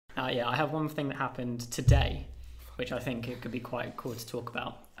Yeah, I have one thing that happened today, which I think it could be quite cool to talk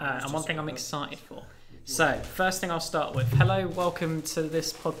about, and one thing I'm excited for. So, first thing I'll start with. Hello, welcome to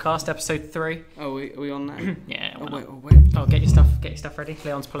this podcast, episode 3. Oh, are we on now? Yeah. Wait. Oh, get your stuff ready.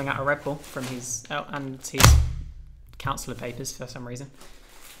 Leon's pulling out a Red Bull from his councillor papers for some reason.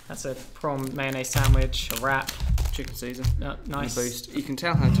 That's a prawn mayonnaise sandwich, a wrap. Chicken Caesar. Nice. And a boost. You can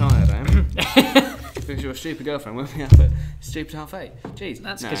tell how tired I am. Because you're a stupid girlfriend woke me up at stupid half 8. Jeez.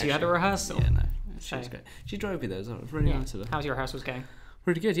 That's because you had a rehearsal. Yeah, no. She was great. She drove me there as well. It was really nice of her. How's your rehearsals going?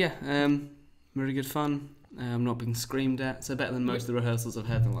 Really good, yeah. Really good fun. I'm not being screamed at, so better than most of the rehearsals I've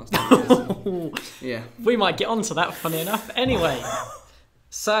had in the last 10 years. Yeah. We might get onto that, funny enough. Anyway,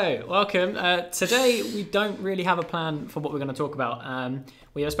 so welcome. Today we don't really have a plan for what we're going to talk about.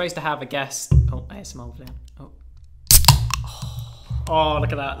 We were supposed to have a guest. Oh, ASMR with Leon. Oh,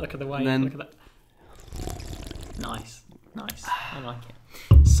 look at that! Look at the way. Look at that. Nice. I like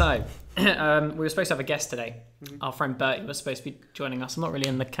it. So, we were supposed to have a guest today. Mm-hmm. Our friend Bertie was supposed to be joining us. I'm not really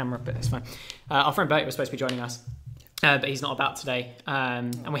in the camera, but it's fine. Our friend Bertie was supposed to be joining us, but he's not about today.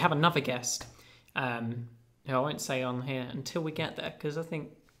 And we have another guest, who I won't say on here until we get there, because I think,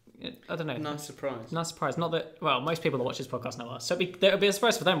 I don't know. Nice surprise. Not that, well, most people that watch this podcast know us. So it'll be a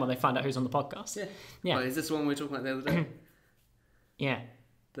surprise for them when they find out who's on the podcast. Yeah. Well, is this the one we were talking about the other day? Yeah.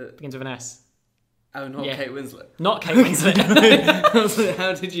 Begins with an S. Oh, not Kate Winslet. Not Kate Winslet.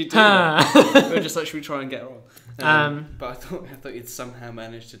 How did you do that? We were just like, should we try and get her on? But I thought you'd somehow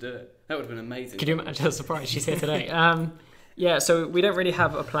managed to do it. That would have been amazing. Could you imagine the surprise? She's here today. Yeah, so we don't really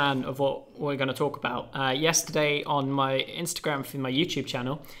have a plan of what we're going to talk about. Yesterday on my Instagram for my YouTube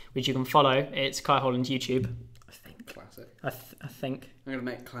channel, which you can follow, it's Kai Holland YouTube. I think classic. I think. I'm going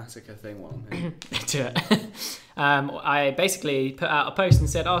to make classic a thing while I'm here. Do it. I basically put out a post and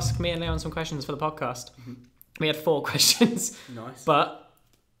said, ask me and Leon some questions for the podcast. Mm-hmm. We had 4 questions. Nice. But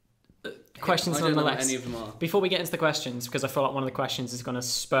questions I don't nonetheless. know what any of them are. Before we get into the questions, because I feel like one of the questions is going to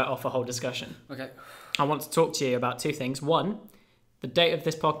spurt off a whole discussion. Okay. I want to talk to you about 2 things. One, the date of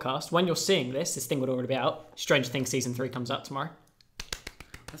this podcast. When you're seeing this thing would already be out. Stranger Things Season 3 comes out tomorrow.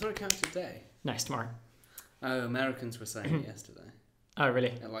 I thought it came out today. No, it's tomorrow. Oh, Americans were saying it yesterday. Oh,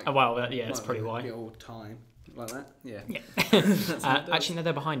 really? Yeah, Oh, well, yeah, that's probably why. The old time. Like that? Yeah. Actually, no,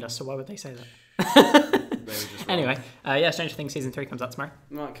 they're behind us, so why would they say that? They were just Anyway, Stranger Things Season 3 comes out tomorrow.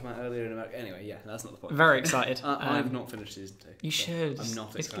 Might come out earlier in America. Anyway, yeah, that's not the point. Very excited. I've not finished Season 2. You should. I'm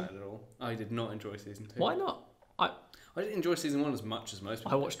not excited at all. I did not enjoy Season 2. Why not? I didn't enjoy Season 1 as much as most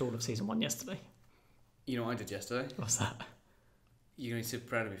people. I watched all of Season 1 yesterday. You know what I did yesterday? What's that? You're going to be super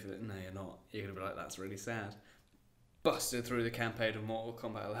proud of me for that. No, you're not. You're going to be like, that's really sad. Busted through the campaign of Mortal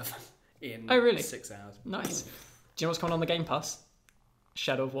Kombat 11 in 6 hours. Nice. Do you know what's coming on the Game Pass?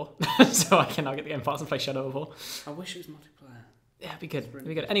 Shadow of War. So I can now get the Game Pass and play Shadow of War. I wish it was multiplayer. Yeah, it'd be good. It'd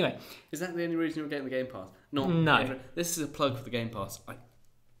be good. Anyway. Is that the only reason you're getting the Game Pass? No. This is a plug for the Game Pass. I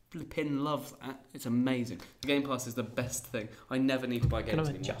flipping love that. It's amazing. The Game Pass is the best thing. I never need to buy games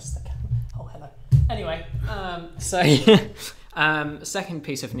anymore. Adjust the camera. Oh, hello. Anyway, second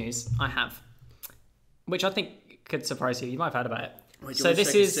piece of news I have, which I think could surprise you. You might have heard about it. Wait, so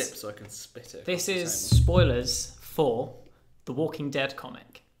this is a sip so I can spit it. This is spoilers for the Walking Dead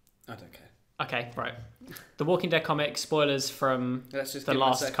comic. I don't care. Okay, right. The Walking Dead comic, spoilers from the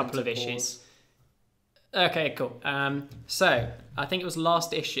last couple of issues. Okay, cool. So I think it was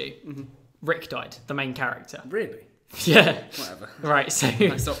last issue. Mm-hmm. Rick died, the main character. Really? Yeah. Whatever. Right. So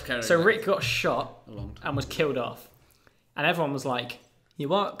I stopped caring. So Rick got shot a long time and was killed off, and everyone was like, "You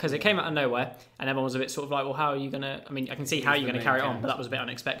what?" Because it came out of nowhere, and everyone was a bit sort of like, "Well, how are you gonna?" I mean, I can see how you're gonna carry it on, but that was a bit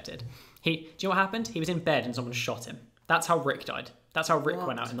unexpected. Do you know what happened? He was in bed and someone shot him. That's how Rick died. That's how Rick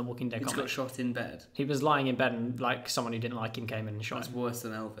went out in the Walking Dead comic. He got shot in bed. He was lying in bed and like someone who didn't like him came in and shot him. That's worse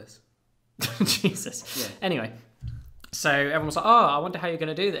than Elvis. Jesus. Yeah. Anyway, so everyone was like, "Oh, I wonder how you're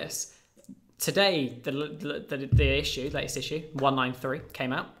going to do this." Today, the latest issue, 193,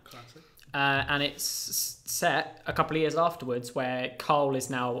 came out. Classic. And it's set a couple of years afterwards, where Carl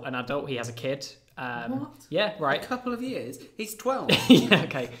is now an adult. He has a kid. What? Yeah, right. A couple of years? He's 12. Yeah,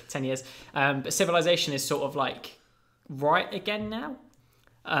 okay, 10 years. But civilization is sort of like right again now.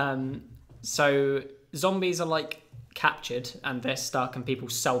 So zombies are like captured and they're stuck, and people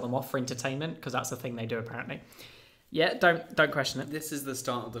sell them off for entertainment because that's the thing they do apparently. Yeah, don't question it. This is the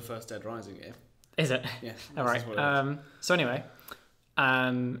start of the first Dead Rising game. Is it? Yeah. All right. So anyway,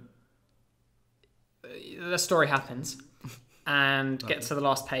 the story happens, and get to the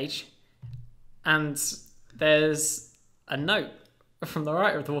last page, and there's a note from the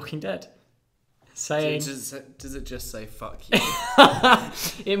writer of The Walking Dead saying... Does it just say fuck you?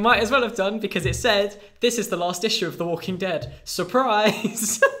 It might as well have done, because it said, "This is the last issue of The Walking Dead.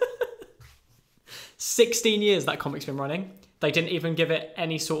 Surprise!" 16 years that comic's been running. They didn't even give it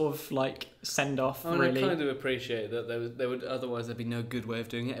any sort of like send off. Really, I kind of appreciate that there would otherwise there'd be no good way of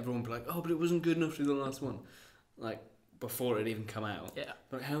doing it. Everyone would be like, oh, but it wasn't good enough to do the last one, like before it even come out. Yeah.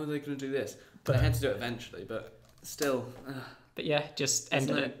 But how are they going to do this? But they had to do it eventually. But still. But yeah, just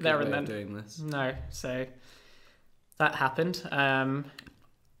ended it there and then. Doing this. No, so that happened.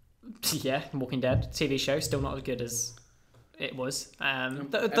 Yeah, Walking Dead TV show still not as good as it was.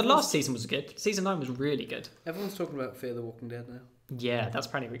 The last season was good. Season 9 was really good. Everyone's talking about Fear the Walking Dead now. Yeah, that's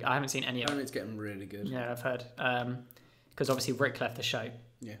probably. I haven't seen any of it. And it's getting really good. Yeah, I've heard. Because obviously Rick left the show.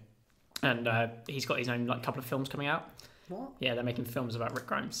 Yeah. And he's got his own like couple of films coming out. What? Yeah, they're making films about Rick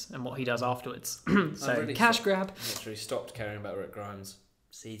Grimes and what he does afterwards. So really cash grab. I literally stopped caring about Rick Grimes.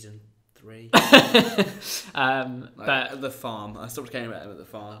 Season 3. But The Farm. I stopped caring about him at The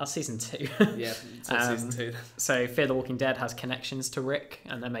Farm. Season 2. Yeah, season 2. So Fear the Walking Dead has connections to Rick,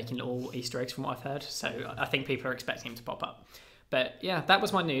 and they're making little Easter eggs from what I've heard. So I think people are expecting him to pop up. But yeah, that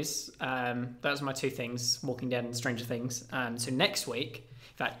was my news. That was my two things: Walking Dead and Stranger Things. So next week,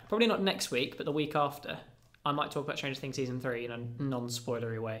 in fact, probably not next week, but the week after, I might talk about Stranger Things season 3 in a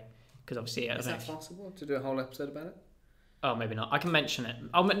non-spoilery way, because obviously, is that possible to do a whole episode about it? Oh, maybe not. I can mention it.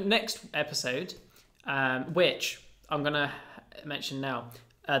 Next episode, which I'm gonna mention now.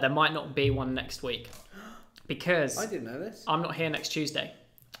 There might not be one next week because I didn't know this. I'm not here next Tuesday.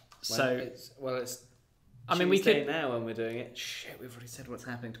 It's we could now when we're doing it. Shit, we've already said what's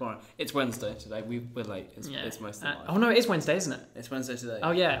happening tomorrow. It's Wednesday today. We're late. It's most of the live. Oh no, it is Wednesday, isn't it? It's Wednesday today.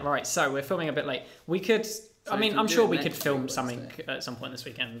 Oh yeah, right. So we're filming a bit late. We could. So I'm sure we could film something at some point this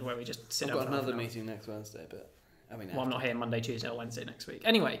weekend where we just sit. I've got another meeting next Wednesday, but I'm not here Monday, Tuesday, or Wednesday next week.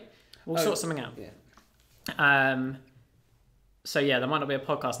 Anyway, we'll sort something out. Yeah. So yeah, there might not be a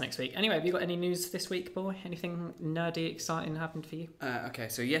podcast next week. Anyway, have you got any news this week, boy? Anything nerdy, exciting happened for you? Okay,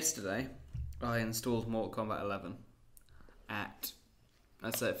 so yesterday I installed Mortal Kombat 11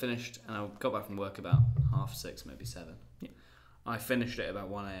 it finished, and I got back from work about 6:30, maybe 7. Yeah. I finished it about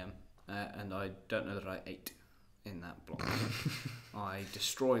 1 a.m. And I don't know that I ate in that block. I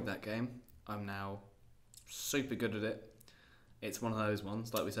destroyed that game. I'm now super good at it. It's one of those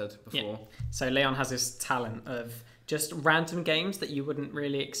ones, like we said before. Yeah. So Leon has this talent of just random games that you wouldn't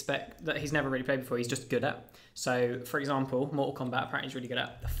really expect, that he's never really played before, he's just good at. So, for example, Mortal Kombat apparently he's really good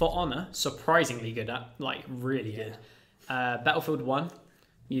at. For Honor, surprisingly good at, like really good. Battlefield 1,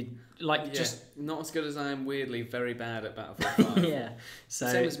 just not as good as I am. Weirdly, very bad at Battlefield 5. Yeah. So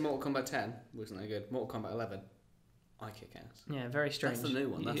same as Mortal Kombat 10 wasn't that good. Mortal Kombat 11, I kick ass. Yeah, very strange. That's the new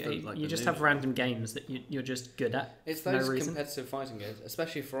one. You just have random games that you're just good at. It's those competitive fighting games,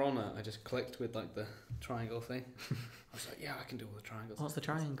 especially for Honor. I just clicked with like the triangle thing. I was like, yeah, I can do all the triangles. What's the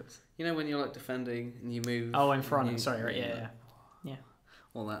triangles? You know when you're like defending and you move. Oh, and for Honor. Sorry, right? Yeah.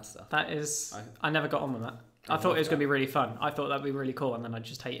 All that stuff. That is. I never got on with that. I thought it was going to be really fun. I thought that'd be really cool, and then I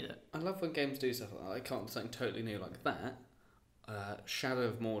just hated it. I love when games do stuff like that. I can't do something totally new like that. Shadow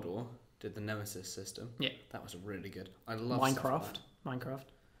of Mordor did the Nemesis system. Yeah, that was really good. I love Minecraft.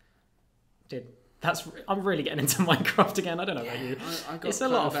 I'm really getting into Minecraft again. I don't know about you. It's a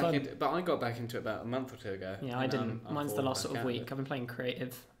lot of fun. But I got back into it about a month or two ago. Yeah, I didn't. Mine's the last sort of week. I've been playing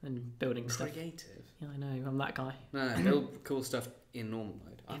creative and building stuff. Creative? Yeah, I know. I'm that guy. No, build cool stuff in normal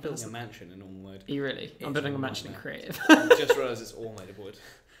mode. I'm building a mansion in normal mode. Are you really? I'm building a mansion in creative. I just realised it's all made of wood.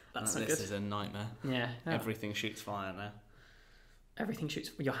 That's not this good. Is a nightmare. Yeah. Everything shoots fire now. Everything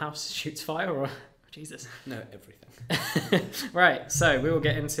shoots. Your house shoots fire, or Jesus? No, everything. Right. So we will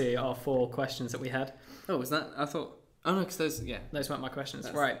get into our 4 questions that we had. Oh, was that? I thought. Oh no, because those weren't my questions.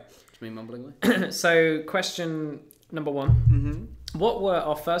 Right. Just me mumbling away. So question number 1. Mm-hmm. What were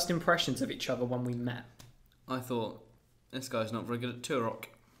our first impressions of each other when we met? I thought this guy's not very good at Turok.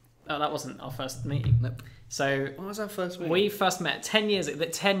 Oh, that wasn't our first meeting. Nope. So what was our first meeting? We first met 10 years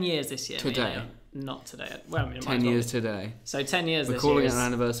this year. Today. Not today. Well, I mean, 10 years today. So 10 years We're this year. We're calling it our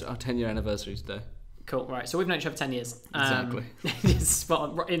anniversary, our 10-year anniversary today. Cool, right. So we've known each other 10 years. Exactly.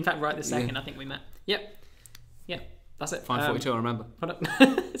 Spot on. In fact, right this second, I think we met. Yep. That's it. 5:42, I remember.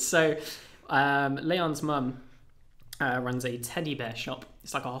 So Leon's mum runs a teddy bear shop.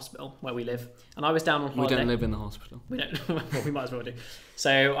 It's like a hospital where we live. And I was down on holiday. We don't live in the hospital. We don't. Well, we might as well do.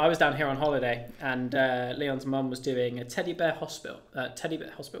 So I was down here on holiday, and Leon's mum was doing a teddy bear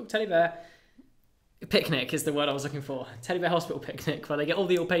picnic is the word I was looking for. Teddy bear hospital picnic, where they get all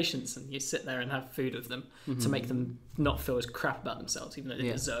the ill patients and you sit there and have food with them to make them not feel as crap about themselves, even though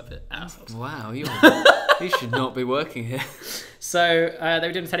they deserve it. Assholes. Wow, you should not be working here. So they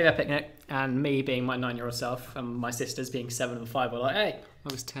were doing a teddy bear picnic, and me being my 9-year-old self and my sisters being 7 and 5 were like, hey.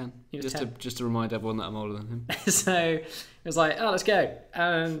 I was 10. Just 10. To remind everyone that I'm older than him. So was like, oh, let's go.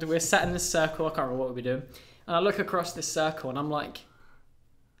 And we're sat in this circle. I can't remember what we were doing. And I look across this circle and I'm like,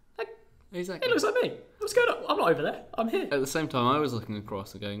 Exactly. it looks like me. What's going on? I'm not over there. I'm here. At the same time, I was looking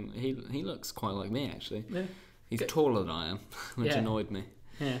across and going, he looks quite like me, actually. Yeah. He's taller than I am, which Yeah. annoyed me.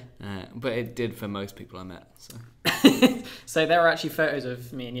 Yeah. But it did for most people I met. So So there are actually photos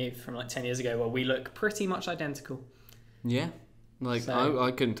of me and you from like 10 years ago where we look pretty much identical. yeah, like So-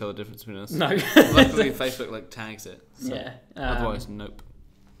 I couldn't tell the difference between us. No. Luckily, Facebook like tags it. So. Yeah. Otherwise, nope.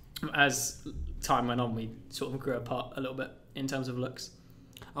 As time went on, we sort of grew apart a little bit in terms of looks.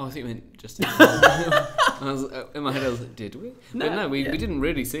 Oh, I think you meant just. I was, in my head, I was like, did we? No, But no, we yeah. didn't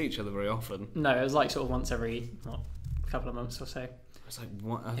really see each other very often. No, it was like sort of once every couple of months or so. It's like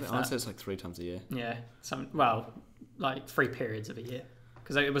one, If I'd that. say it's like 3 times a year. Yeah, like 3 periods of a year,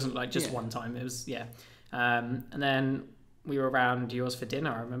 because it wasn't like just Yeah. one time. It was and then we were around yours for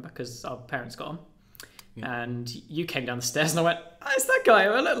dinner. I remember because our parents got on, and you came down the stairs, and I went, oh, "It's that guy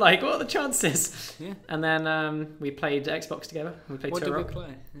who I look like. What are the chances?" Yeah. And then we played Xbox together. We played What did we Turok.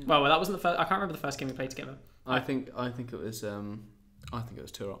 play? Yeah. Well, that wasn't the first. I can't remember the first game we played together. I think it was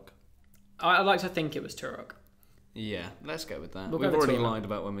Turok. I'd like to think it was Turok. Yeah, let's go with that. We'll go We've with already Turok. lied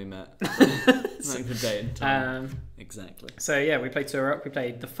about when we met. Like the date and time. Exactly. So yeah, we played Turok. We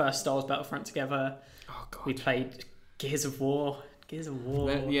played the first Star Wars Battlefront together. Oh god. We played Gears of War.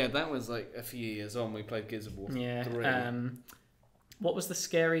 Yeah, that was like a few years on. We played Gears of War. Yeah. 3. What was the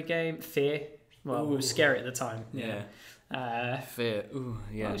scary game? Fear. Well, it was Ooh. scary at the time. Yeah. Fear. Ooh,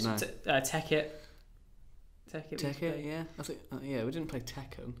 yeah, what no. was it? Tekkit. Tekkit. Tekkit, yeah. I think, yeah, we didn't play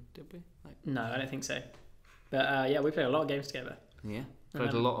Tekken, did we? Like, No, I don't think so. But yeah, we played a lot of games together. yeah.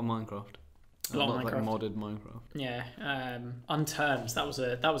 Played a lot of Minecraft. A lot of like Minecraft. modded Minecraft. Yeah. Unturned. That was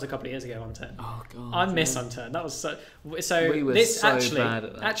a couple of years ago. Unturned. Oh god. I miss Unturned. That was so. So We were this so actually, bad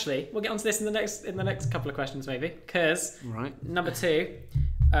at that. actually, we'll get onto this in the next couple of questions maybe. Because Right. number 2,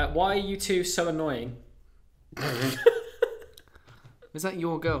 why are you two so annoying? Is that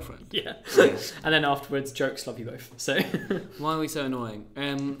your girlfriend? Yeah. Yeah. And then afterwards, jokes. Love you both. So Why are we so annoying?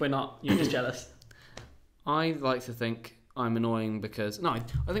 we're not. You're just jealous. I like to think I'm annoying because I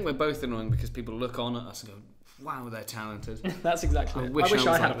think we're both annoying because people look on at us and go, "Wow, they're talented." That's exactly. I it. wish I wish I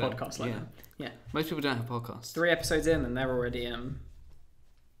I was had a like that. podcast like Yeah. that. Yeah. Most people don't have podcasts. 3 episodes in, and they're already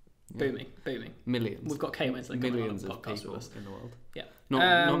booming. Millions. We've got Kay Winslet coming on Millions the of podcast people with us. in the world. Yeah.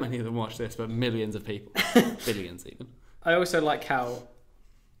 Not many of them watch this, but millions of people. Billions even. I also like how.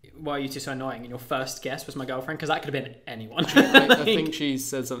 Why are you two so annoying? And your first guess was my girlfriend, because that could have been anyone. I think she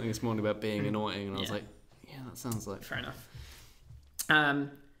said something this morning about being annoying, and I was Yeah. like, yeah, that sounds like. Fair enough.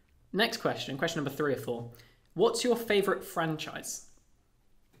 Next question number 3 or 4. What's your favourite franchise?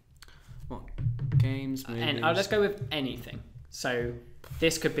 What? Games, movies? And let's go with anything. So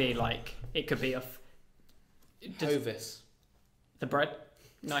this could be like, it could be Hovis. the bread.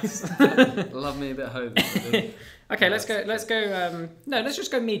 Nice. Love me a bit of Hovis. Okay, let's go. No, let's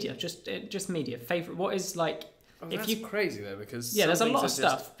just go media. Just media. Favorite. What is like? If That's you crazy though, because yeah, there's a some lot of things are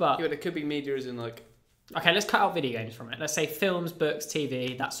stuff, but yeah, but it could be media as in like okay, let's cut out video games from it. Let's say films, books,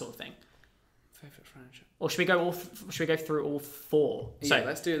 TV, that sort of thing. favorite franchise. Or should we go through all 4? So Yeah,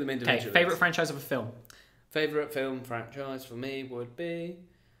 let's do them okay, individually. favorite franchise of a film. Favorite film franchise for me would be.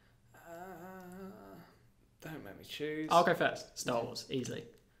 Don't make me choose. I'll go first. Star Wars, easily.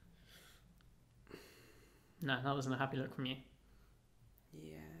 No, that wasn't a happy look from you.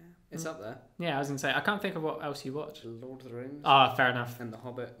 Yeah, it's up there. Yeah, I was gonna say I can't think of what else you watch. Lord of the Rings Ah, fair enough. and The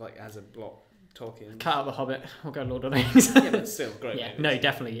Hobbit, like as a block, Tolkien. Cut out The Hobbit. We'll go Lord of the Rings. Yeah, but still great. Yeah, movies. no,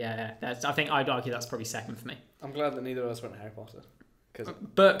 definitely, yeah. That's, I think I'd argue that's probably second for me. I'm glad that neither of us went Harry Potter. Because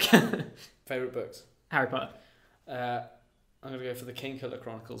Book, favorite books. Harry Potter. I'm gonna go for the Kingkiller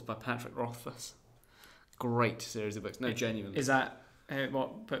Chronicles by Patrick Rothfuss. Great series of books. No, genuinely. Is that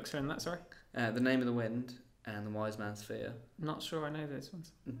what books are in that? Sorry, The Name of the Wind and The Wise Man's Fear. not sure I know those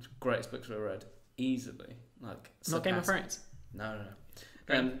ones. Greatest books I've ever read. Easily, like Not Game of surpass- Thrones.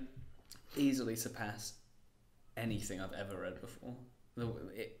 No. Easily surpass anything I've ever read before.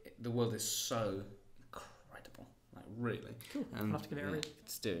 The world is so incredible, like really. Cool. I'll have to give it a read.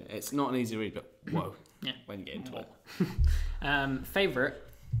 It's doing. It's not an easy read, but whoa. Yeah. When you get into it. Favorite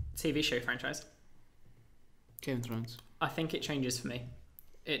TV show franchise. Game of Thrones. I think it changes for me.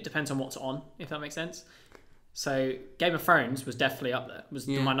 It depends on what's on, if that makes sense. So Game of Thrones was definitely up there. Was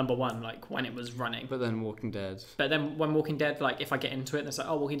Yeah. my number 1, like when it was running. But then Walking Dead. But then when Walking Dead, like if I get into it, and it's like,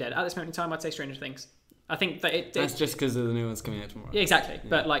 oh, Walking Dead. At this moment in time, I'd say Stranger Things. I think that That's just because of the new ones coming out tomorrow. yeah, exactly. Yeah.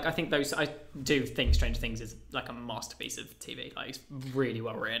 But like, I think I do think Stranger Things is like a masterpiece of TV. Like, it's really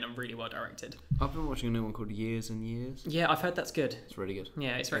well written and really well directed. I've been watching a new one called Years and Years. Yeah, I've heard that's good. It's really good.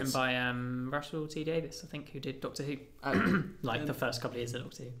 Yeah, it's written by Russell T Davies, I think, who did Doctor Who. Like the first couple of years of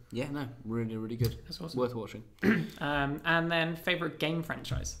Doctor Who. Yeah, no, really, really good. That's awesome. Worth watching. And then favourite game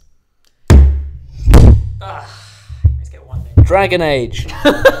franchise. Let's get one thing. Dragon Age.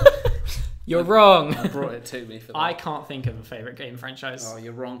 You're wrong. I brought it to me for that. I can't think of a favourite game franchise. Oh,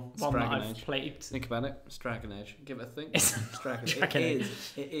 you're wrong. It's One Dragon that I've Age. played. Think about it. It's Dragon Age. Give it a think. It's Dragon Age. Dragon Age.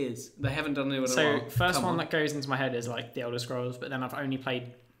 It is. They haven't done it in a So while. first Come one on. that goes into my head is like the Elder Scrolls, but then I've only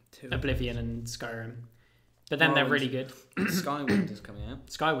played Oblivion and Skyrim. But then they're Morrowind. really good. Skywind is coming out.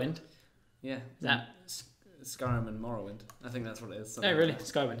 Skywind. Yeah. That. Skyrim and Morrowind. I think that's what it is. Oh something really? like that.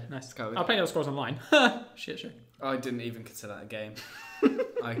 Skywind. Nice. Skywind. I played Elder Scrolls Online. Shit show. I didn't even consider that a game.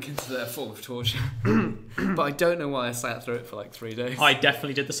 I consider that a form of torture. But I don't know why I sat through it for like 3 days. I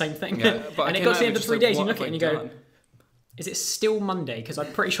definitely did the same thing. Yeah, but and I it came got out to the end with of just 3 like, days, you what look at it and you have I go, done? is it still Monday? Because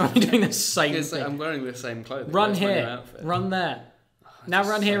I'm pretty sure I'm doing the same It's like thing. I'm wearing the same clothing. Run Where's my new here. outfit? Run there. Oh, Now just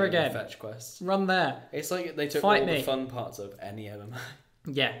run so here many again. Fetch quests. Run there. It's like they took Fight all me. the fun parts of any MMO.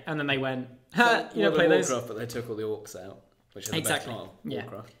 Yeah, and then they went, It's like ha, you don't World play of those. Warcraft, but they took all the orcs out, which is the Exactly. best part of Yeah.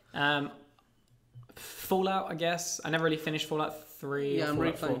 Warcraft. Fallout, I guess. I never really finished Fallout 3 Yeah, or I'm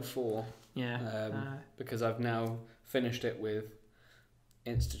Fallout replaying 4. 4 Yeah. because I've now finished it with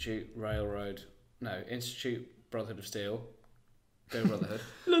Institute, Brotherhood of Steel, Go Brotherhood.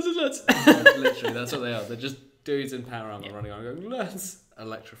 Let's. Literally, that's what they are. They're just dudes in power armor running around going, let's,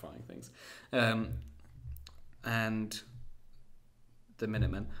 electrifying things. And the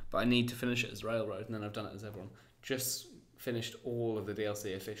Minutemen. But I need to finish it as Railroad, and then I've done it as everyone. Just finished all of the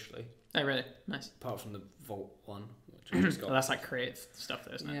DLC officially, Oh, really? Nice. apart from the Vault one, which I just got. Well, that's like creative stuff,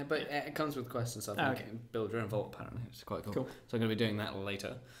 though, isn't it? Yeah, but it comes with quests and stuff. Oh, You okay. can build your own vault, apparently. It's quite cool. Cool. So I'm going to be doing that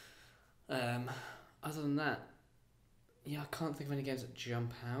later. Other than that, yeah, I can't think of any games that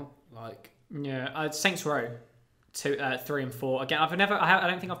jump out. Like, Yeah, Saints Row 2, 3 and 4. Again, I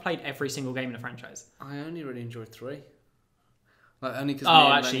don't think I've played every single game in the franchise. I only really enjoyed 3. Like, only because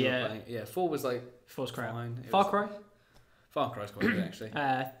Oh, actually, yeah. playing. Yeah, 4 was like 4's crap. fine. It Far was- Cry? Far Cry's quite good, actually.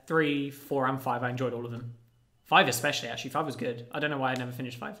 3, 4 and 5, I enjoyed all of them. 5 especially, actually. 5 was good. I don't know why I never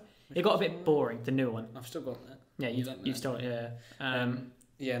finished 5. It got a bit boring, the newer one. I've still got that. Yeah, You don't know. you've still, yeah.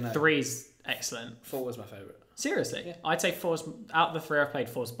 Yeah, no. 3's excellent. 4 was my favourite. Seriously? Yeah. I'd say 4's, out of the 3 I've played,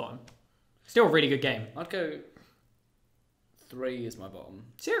 4's bottom. Still a really good game. I'd go 3 is my bottom.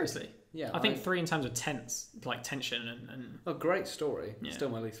 Seriously? Yeah, I think 3 in terms of tension and a great story. Yeah. Still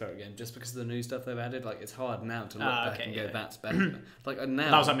my least favourite game, just because of the new stuff they've added. Like, it's hard now to look Ah, back okay, and go, yeah. that's better. Like,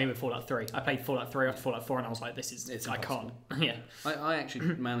 now... that was like me with Fallout 3. I played Fallout 3 after Fallout 4 and I was like, this is, It's I can't. impossible. Yeah. I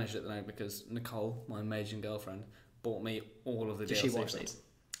actually managed it though because Nicole, my amazing girlfriend, bought me all of the Did DLC. she watch stuff. these?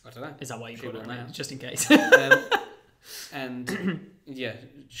 I don't know. Is that why you She called it will now? now. Just in case. And yeah,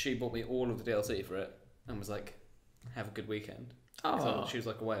 she bought me all of the DLC for it and was like, "Have a good weekend." 'Cause Oh, she was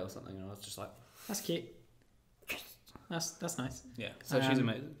like away or something, and I was just like, that's cute. That's nice. "Yeah." So she's Um,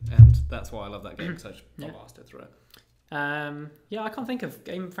 amazing, and that's why I love that game. So I just Yeah. blasted through it. Yeah, I can't think of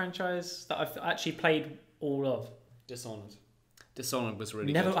game franchise that I've actually played all of. Dishonored was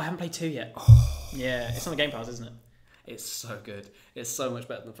really Never. good. I haven't played 2 yet. Yeah, it's on the Game Pass, isn't it? It's so good. It's so much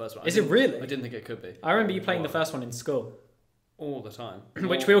better than the first one. Is it really? I didn't think it could be. I remember you playing the first one in school, all the time,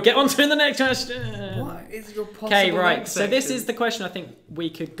 which we'll get onto in the next question. What is your possible Okay, right. next So this section? is the question I think we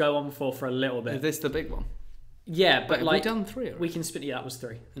could go on for a little Is bit. this the big one? Yeah, But but have like we done 3 already? we can split. Yeah, that was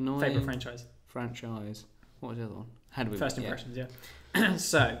 3. Annoying Favorite franchise. franchise. What was the other one? How did we First yeah. impressions, yeah.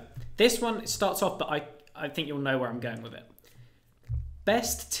 So this one starts off, but I think you'll know where I'm going with it.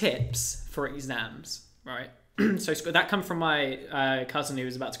 Best tips for exams, right? So that come from my cousin who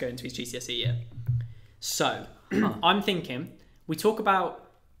was about to go into his GCSE year. So I'm thinking we talk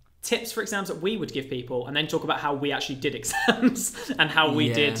about tips for exams that we would give people, and then talk about how we actually did exams and how we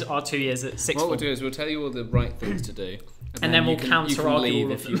Yeah. did our 2 years at sixth What form. we'll do is we'll tell you all the right things to do, And then we'll you counter can argue leave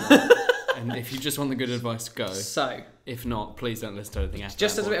all if of you want. And if you just want the good advice, go. So If not, please don't listen to anything after.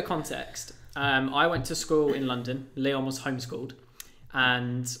 just that as a bit point. of context, I went to school in London. Leon was homeschooled,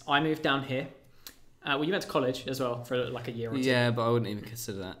 and I moved down here. Well, you went to college as well for like a year or two. Yeah, but I wouldn't even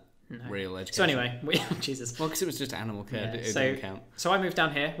consider that No. real education. So anyway, Jesus. Well, because it was just animal care. Yeah, It so- didn't count. So I moved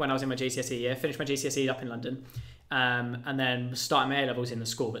down here when I was in my GCSE year. Finished my GCSE up in London, and then started my A levels in the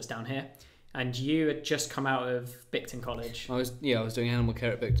school that's down here. And you had just come out of Bicton College. I was doing animal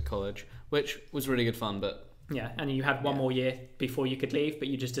care at Victor College, which was really good fun, but Yeah, and you had one Yeah. more year before you could leave, but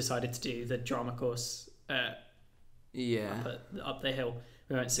you just decided to do the drama course yeah. up the hill,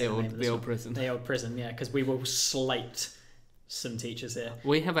 We won't say the name of this the old one. prison. The old prison, yeah, because we will slate some teachers here.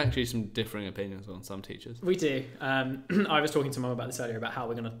 We have actually some differing opinions on some teachers. We do. I was talking to Mum about this earlier about how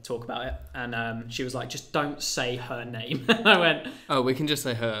we're going to talk about it, and she was like, "Just don't say her name." And I went, "Oh, we can just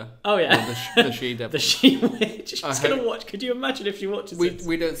say her." Oh yeah, the she devil, the she witch. She's going to watch. Could you imagine if she watches it?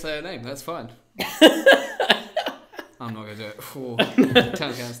 We don't say her name. That's fine. I'm not going to do it. Oh,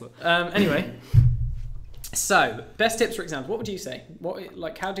 town councillor. Anyway. So, best tips for exams. What would you say?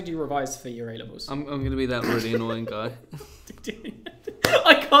 How did you revise for your A levels? I'm going to be that really annoying guy.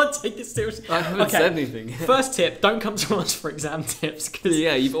 I can't take it seriously. I haven't said anything. First tip: don't come to us for exam tips.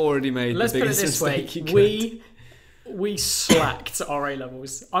 Yeah, you've already made. Let's the put it biggest this way: mistake we slacked our A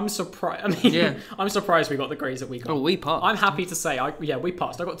levels. I'm surprised. I mean, I'm surprised we got the grades that we got. Oh, we passed. I'm happy to say, we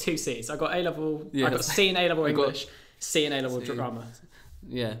passed. I got 2 C's. I got A level. Yeah, I got C in A level English, C in A level C. drama.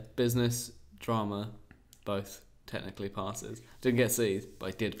 Yeah, business, drama, both technically passes. Didn't get C's, but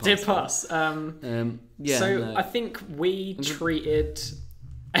I did pass. Did pass. Yeah. So no. I think we treated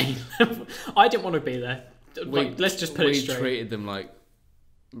A level. I didn't want to be there. Let's just put it straight. We treated them like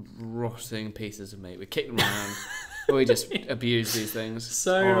rotting pieces of meat. We kicked them around. We just abused these things.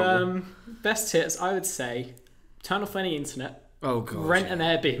 So best tips, I would say, turn off any internet. Oh god. Rent an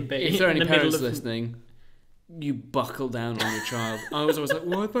Airbnb. If there are any parents of listening, you buckle down on your child. I was always like,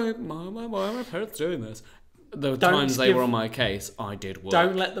 why are my parents doing this? The times they were on my case, I did work.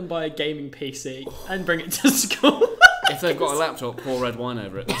 Don't let them buy a gaming PC and bring it to school. If they've got a laptop, pour red wine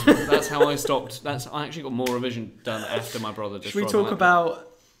over it. That's how I stopped. I actually got more revision done after my brother destroyed. Should we talk about?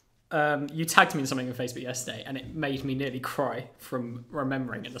 You tagged me in something on Facebook yesterday, and it made me nearly cry from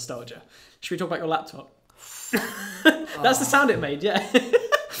remembering and nostalgia. Should we talk about your laptop? That's the sound it made, yeah.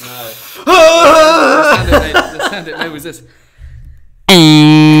 No. The sound it made was this.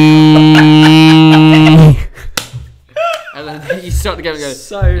 And then you start to go and go.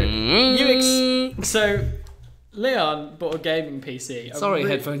 So Leon bought a gaming PC. Sorry,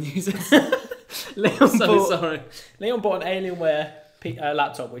 headphone users. Leon bought an Alienware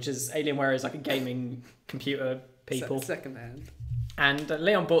laptop, which is Alienware is like a gaming computer people. Second hand. And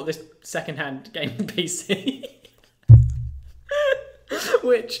Leon bought this second-hand gaming PC,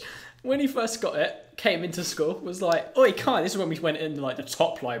 which, when he first got it, came into school, was like, "Oi, Kai!" This is when we went in like the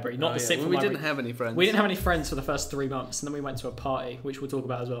top library, not the sixth library. We didn't have any friends. We didn't have any friends for the first 3 months, and then we went to a party, which we'll talk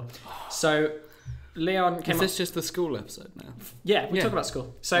about as well. So Leon came. Is this just the school episode now? Yeah, we talk about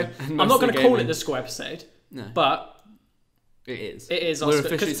school. So And I'm not going to call it gaming. the school episode, No. But It is. it is. We're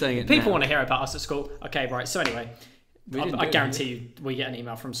officially saying it People now. want to hear about us at school. Okay, right. So anyway. I do guarantee you we get an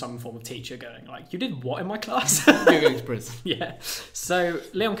email from some form of teacher going like, "You did what in my class?" You're going to prison. Yeah. So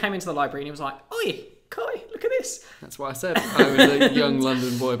Leon came into the library and he was like, "Oi, Kai, look at this." That's what I said. I was a young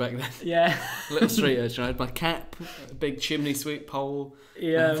London boy back then. Yeah. Little street urchin. I had my cap, a big chimney sweep pole.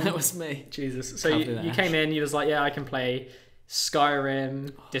 Yeah. That was me. Jesus. So Covered in you ash. came in, you was like, "Yeah, I can play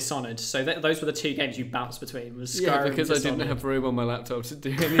Skyrim, Dishonored." So those were the 2 games you bounced between. Was Skyrim, Yeah, because Dishonored. I didn't have room on my laptop to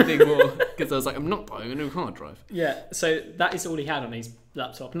do anything more. Because I was like, I'm not buying a new hard drive. Yeah. So that is all he had on his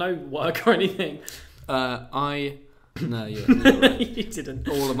laptop. No work or anything. No, you're right. You didn't.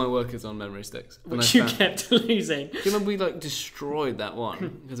 All of my work is on memory sticks. Which you kept losing. Do you remember we destroyed that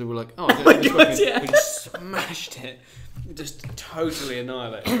one? Because we were like, oh my it's God, working. yeah. We just smashed it. Just totally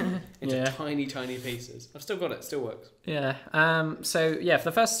annihilated it into tiny, tiny pieces. I've still got it. Still works. Yeah. So yeah, for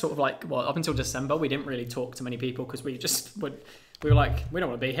the first sort of up until December, we didn't really talk to many people because we were like, we don't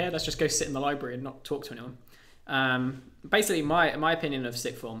want to be here. Let's just go sit in the library and not talk to anyone. Basically, my opinion of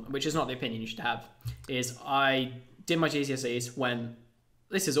sixth form, which is not the opinion you should have, is I did my GCSEs when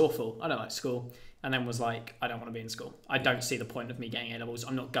this is awful. I don't like school. And then was like, I don't want to be in school. I don't see the point of me getting A-levels.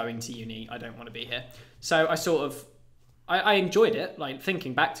 I'm not going to uni. I don't want to be here. So I sort of, I enjoyed it. Like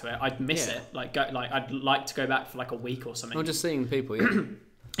thinking back to it, I'd miss it. I'd like to go back for like a week or something. Or just seeing people, yeah.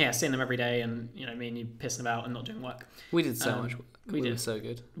 Yeah, seeing them every day and, me and you pissing about and not doing work. We did so much work. We did. were so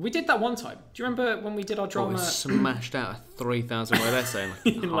good. We did that one time. Do you remember when we did our drama? We smashed out a 3,000 word essay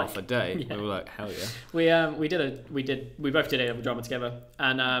in like half a day. Yeah. We were like, hell yeah. We both did A-level drama together.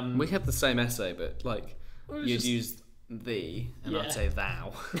 And we had the same essay, but you'd just- use thee and Yeah. I'd say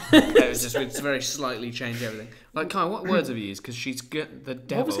thou. It was just we'd very slightly change everything. Like, Kai, what words have you used? Because she's good. The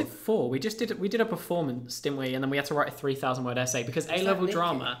devil. what was it for? We did a performance, didn't we? And then we had to write a 3,000 word essay because A-level Nikki?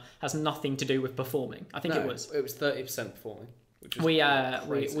 drama has nothing to do with performing. I think it was. It was 30% performing. Which was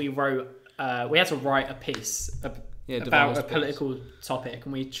We wrote. We had to write a piece about developed a piece. political topic,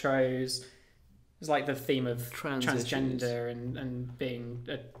 and we chose. It was like the theme of Trans transgender and being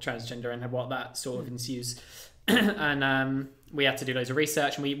a transgender and what that sort of ensues. And we had to do loads of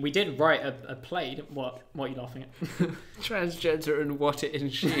research, and we did write a play. What are you laughing at? Transgender and what it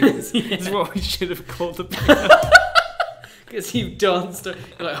ensures is what we should have called the play. Because you've danced, like,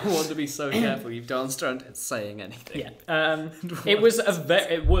 I want to be so careful. You've danced around saying anything. Yeah, it was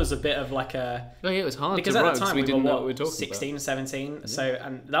a bit of like a. Oh, yeah, it was hard because to at write the time we we didn't were know what we were talking 16, about. 17. Yeah. So,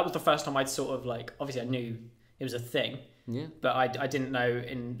 and that was the first time I'd sort of like, obviously I knew it was a thing, Yeah. but I didn't know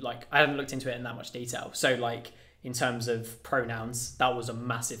I hadn't looked into it in that much detail. So like in terms of pronouns, that was a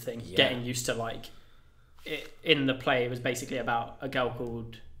massive thing. Yeah. Getting used to like in the play, it was basically about a girl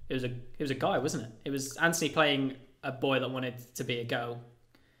called. It was a guy, wasn't it? It was Anthony playing a boy that wanted to be a girl.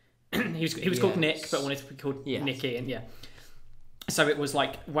 he was called Nick, but wanted to be called Nicky, and yeah. So it was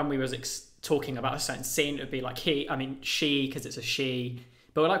like when we was talking about a certain scene, it would be like she, because it's a she.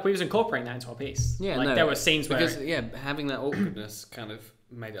 But like we was incorporating that into our piece. Yeah, like there were scenes where having that awkwardness kind of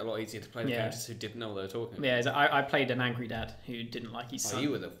made it a lot easier to play the characters who didn't know what they were talking about. Yeah, I played an angry dad who didn't like his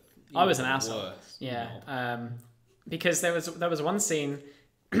son. I was an asshole. Yeah, because there was one scene.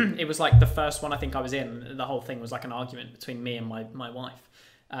 It was like the first one I think I was in. The whole thing was like an argument between me and my wife.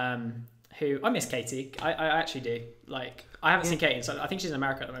 Who I miss Katie. I actually do. Like I haven't seen Katie, so I think she's in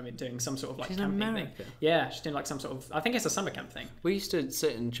America at the moment doing some sort of like camping thing. Yeah, she's doing like some sort of. I think it's a summer camp thing. We used to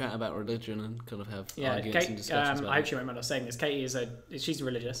sit and chat about religion and kind of have arguments and discussions. About I hope she won't mind us saying this. Katie she's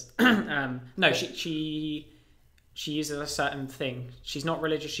religious. No, she uses a certain thing. She's not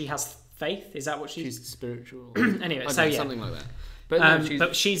religious. She has faith. Is that what she's spiritual? Anyway, something like that.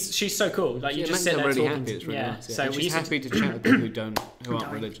 But she's so cool. Like you just sit there really talking. Happy. It's really nice. Yeah. So she's happy to chat with people who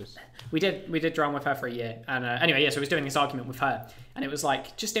aren't religious. We did drama with her for a year, and anyway, so I was doing this argument with her, and it was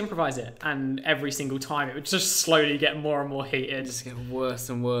like just improvise it, and every single time it would just slowly get more and more heated, just get worse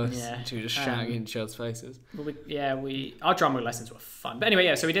and worse. Yeah, she was just shouting in each other's faces. But our drama lessons were fun. But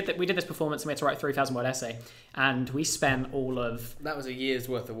anyway, so we did this performance, and we had to write a 3,000 word essay, and we spent all of that was a year's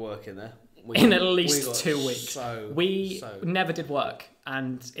worth of work in there. In at least 2 weeks. We never did work,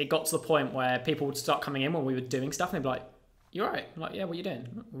 and it got to the point where people would start coming in when we were doing stuff, and they'd be like, "You alright?" I'm like, "Yeah, what are you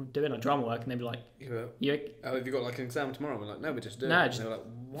doing?" "We're doing our drama work," and they'd be like, have you got like an exam tomorrow?" We're like, "No, we're just doing it." And they were like,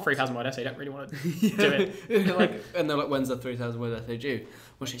 what? 3,000 word essay. Don't really want to do it. And they're like, "When's the 3,000 word essay due?"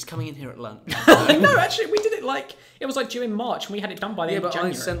 "Well, she's coming in here at lunch." No, actually, we did it like it was like due in March, and we had it done by the end of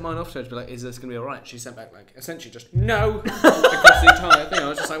January. I sent mine off to her to be like, "Is this going to be alright?" She sent back like essentially just no across the entire thing. I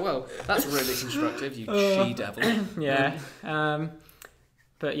was just like, "Well, that's really constructive, you she devil." Yeah.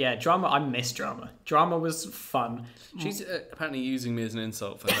 But yeah, drama. I miss drama. Drama was fun. She's apparently using me as an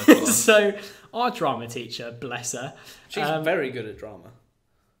insult for her class. So our drama teacher, bless her, she's very good at drama.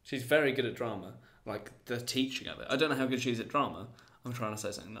 She's very good at drama, like the teaching of it. I don't know how good she is at drama. I'm trying to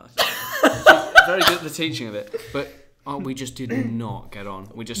say something nice. She's very good at the teaching of it, but we just did not get on.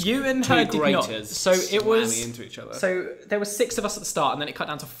 We just you and her did not. So it was into each other. So there were 6 of us at the start, and then it cut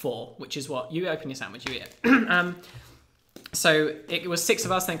down to 4, which is what you open your sandwich, you eat it. So it was 6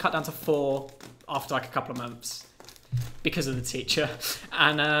 of us, then cut down to 4 after like a couple of months because of the teacher,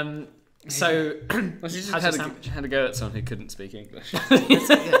 and so well, she just had to go at someone who couldn't speak English.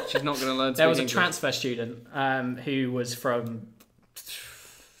 She's not going to learn to speak English. There was a transfer student who was from.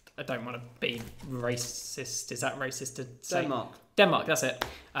 I don't want to be racist. Is that racist to say? Denmark, that's it.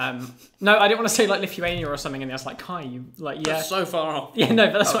 No, I didn't want to say like Lithuania or something, and I was like, "Hi, you like yeah." That's so far off. Yeah, no,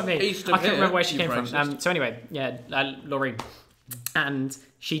 but that's what I mean. East I can't remember where she came racist. from. So anyway, yeah, Laureen, and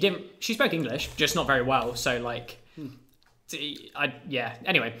she spoke English, just not very well. So like,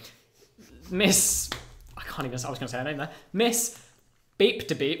 Anyway, Miss, I was going to say her name there. Miss Beep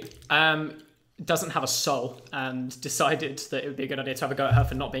to Beep. Doesn't have a soul, and decided that it would be a good idea to have a go at her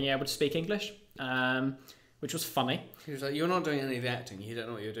for not being able to speak English, which was funny. He was like, "You're not doing any of the acting. You don't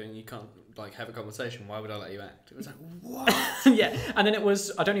know what you're doing. You can't like have a conversation. Why would I let you act?" It was like, what? Yeah, and then it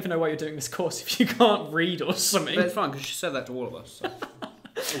was, "I don't even know why you're doing this course if you can't read or something." But it's fine because she said that to all of us.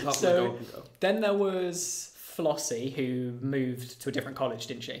 So. Then there was Flossie, who moved to a different college,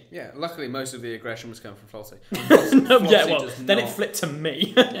 didn't she? Yeah, luckily most of the aggression was coming from Flossie. Then it flipped to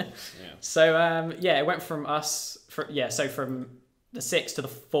me. Yeah. So it went from us, so from the 6 to the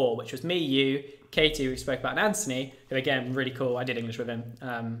 4, which was me, you, Katie, who we spoke about, and Anthony, who again, really cool. I did English with him.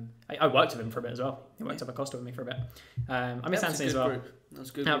 I worked with him for a bit as well. He worked up a Costa with me for a bit. I miss Anthony as well. That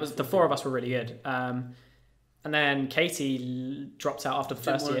was good. The 4 of us were really good. And then Katie dropped out after the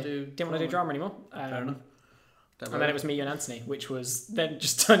first year. Didn't want to do drama anymore. Fair enough. And then it was me, you, and Anthony, which was then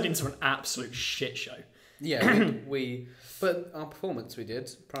just turned into an absolute shit show. Yeah, but our performance we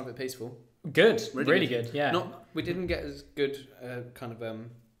did, Private Peaceful. Good, really good. Yeah. We didn't get as good kind of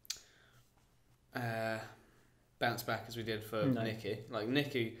bounce back as we did for Nikki. Like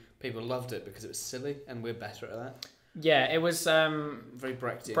Nikki, people loved it because it was silly, and we're better at that. Yeah, it was Very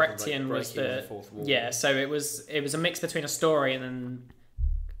Brechtian. Brechtian like was breaking the fourth wall. yeah. So it was a mix between a story and then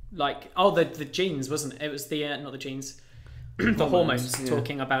like the genes, wasn't it? It was the not the genes, the hormones yeah.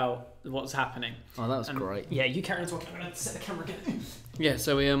 talking about what's happening. Oh, that was And, great. Yeah, you carry on talking. I'm gonna set the camera again. Yeah,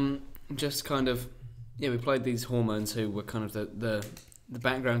 so we just kind of we played these hormones who were kind of the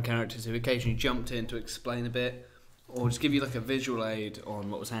background characters who occasionally jumped in to explain a bit or just give you like a visual aid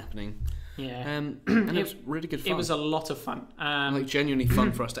on what was happening. Yeah, And it was really good fun. it was a lot of fun. like genuinely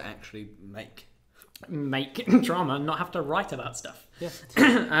fun for us to actually make. Make drama, not have to write about stuff.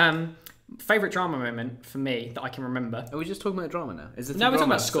 Yeah. Favorite drama moment for me that I can remember. Are we just talking about drama now? Is this No, the we're talking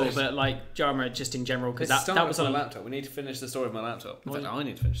drama about school, episode? but like drama just in general because It's that was on a my laptop. We need to finish the story of my laptop. In Well, fact, I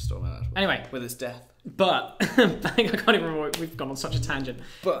need to finish the story of my laptop. Anyway, With its death. but I can't even remember. We've gone on such a tangent.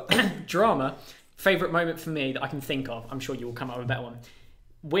 But Drama. Favorite moment for me that I can think of. I'm sure you will come up with a better one.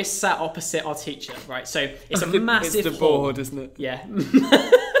 We're sat opposite our teacher, right? So it's a massive it's the hall. board, isn't it? Yeah.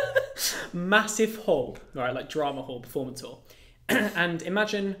 Massive hall, right? Like drama hall, performance hall. And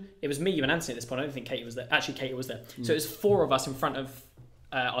imagine it was me, you, and Anthony at this point. I don't think Katie was there. Actually, Katie was there. So it was 4 of us in front of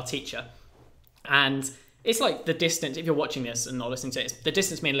our teacher. And it's like the distance, if you're watching this and not listening to it, it's the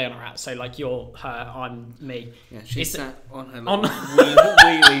distance me and Leon are at. So like you're her, I'm me. Yeah, she It's- sat on her on-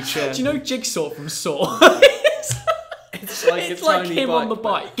 wheelie chair. Do you know Jigsaw from Saw? It's like it's a like tiny him on the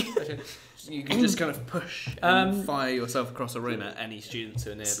but- bike. You can just kind of push and fire yourself across a room at any students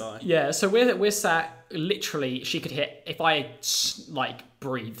who are nearby. Yeah, so we're sat, literally, she could hit, if I, like,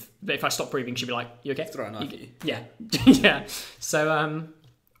 breathe, but if I stop breathing, she'd be like, you okay? Throw a knife at you. Yeah, yeah. So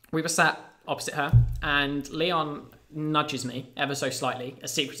we were sat opposite her, and Leon nudges me ever so slightly,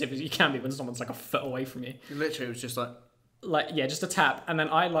 as secretive as you can be when someone's like a foot away from you. Literally, it was just Like, yeah, just a tap, and then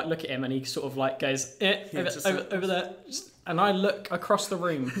I, like, look at him, and he sort of, like, goes, over there, and I look across the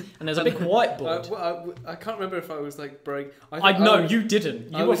room, and there's a big whiteboard. I can't remember if I was like break. I know, you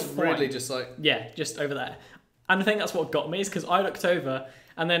didn't. You I were was fine. really just like. Yeah, just over there. And I think that's what got me, is because I looked over,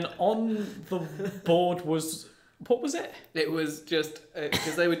 and then on the board was... What was it? It was just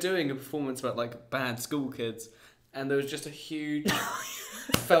because they were doing a performance about like bad school kids, and there was just a huge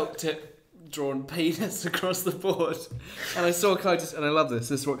felt tip drawn penis across the board, and I saw Kai just, and I love this.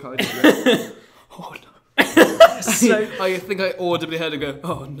 This is what Kai just went, oh no. So, I think I audibly heard her go,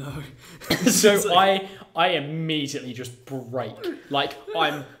 oh no. so I immediately just break. Like,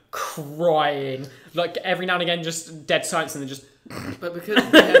 I'm crying. Like, every now and again, just dead silence, and then just... But because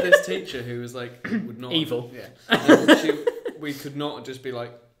we had this teacher who was like would not Evil. Yeah. And we could not just be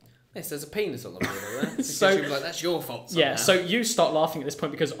like, yes, there's a penis on the board over there. Because So- she was like, that's your fault. Somehow. Yeah, so you start laughing at this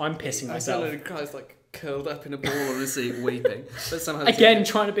point because I'm pissing I myself. saw Kai's like curled up in a ball on the seat, weeping. But somehow Again,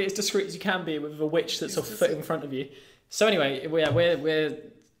 trying to be as discreet as you can be with a witch that's a foot in front of you. So anyway, we're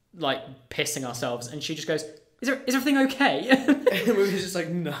like pissing ourselves, and she just goes, "Is everything okay?" we were just like,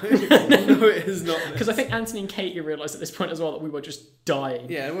 no, no, it is not. Because I think Anthony and Katie realised at this point as well that we were just dying.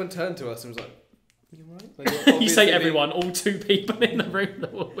 Yeah, everyone turned to us and was like, "You right?" Like, you're You obviously say being- everyone, all 2 people in the room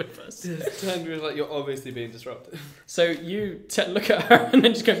that were with us. Just turned to us like, you're obviously being disruptive. So you look at her and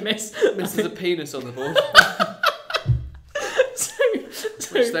then just go, "Miss." Miss, there's a penis on the board,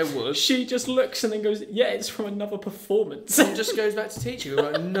 so which there was. she just looks and then goes, "Yeah, it's from another performance." And just goes back to teaching.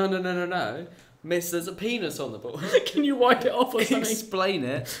 We're like, no. Miss, there's a penis on the board. Can you wipe it off or something? Explain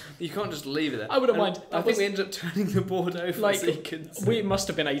it. You can't just leave it there. I wouldn't And mind. I That think was- we ended up turning the board over Like, so you could see. we must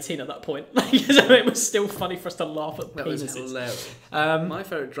have been 18 at that point. Like, so it was still funny for us to laugh at That was penises. hilarious. Um, My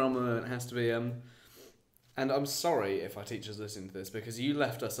favourite drama moment has to be, and I'm sorry if our teachers listen to this, because you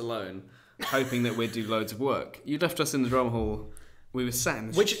left us alone, hoping that we'd do loads of work. You left us in the drama hall. We were sat in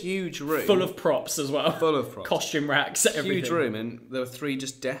this Which- huge room. full of props as well. Full of props. Costume racks, everything. Huge room, and there were 3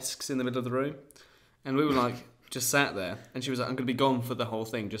 just desks in the middle of the room. And we were like, just sat there. And she was like, I'm going to be gone for the whole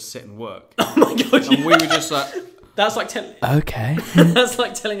thing, just sit and work. Oh my god! And we were just like, That's like telling. okay. That's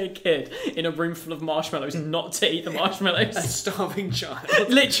like telling a kid in a room full of marshmallows not to eat the A marshmallows. starving child.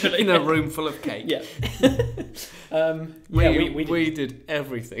 Literally. In a room full of cake. Yeah. We did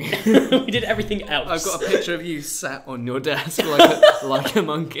everything. we did everything else. I've got a picture of you sat on your desk like a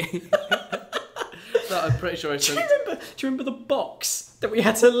monkey. That I'm pretty sure I Do sent. you remember the box that we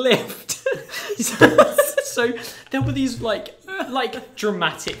had to lift? so there were these like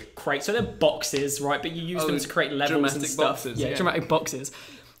dramatic crates. So they're boxes, right? But you use them to create levels and dramatic stuff. boxes, Yeah, yeah. dramatic boxes.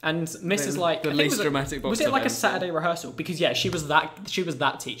 And Miss is like the I think it least was dramatic box Was it I've like a ever seen. Saturday rehearsal? Because yeah, she was that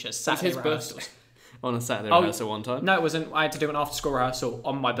teacher. Saturday his rehearsals. birthday. On a Saturday Oh, rehearsal one time. No, it wasn't. I had to do an after-school rehearsal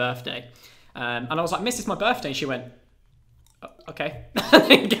on my birthday, and I was like, "Miss, it's my birthday." And she went, "Okay."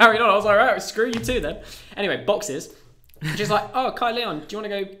 And carried on. I was like, "All right, screw you too then." Anyway, boxes. She's like, "Oh, Kai Leon, do you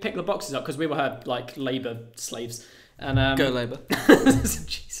want to go pick the boxes up?" Because we were her like labour slaves. And Go Labour.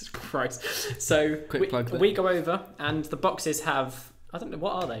 Jesus Christ. So Quick plug there. we go over, and the boxes have, I don't know,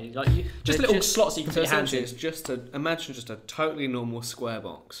 what are they? Like just little slots you can put your hands in. It's just imagine just a totally normal square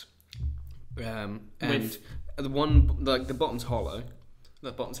box, and the one like the bottom's hollow.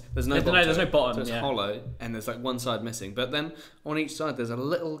 The bottom's there's no bottom. So it's hollow, and there's like one side missing. But then on each side there's a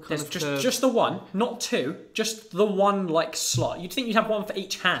little kind of just the one, not two, just the one like slot. You'd think you'd have one for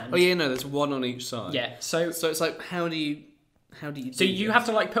each hand. Oh yeah, no, there's one on each side. Yeah, so it's like how do you so you have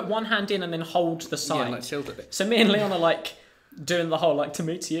to like put one hand in and then hold the side. Yeah, like tilt it a bit. So me and Leon are like doing the whole like to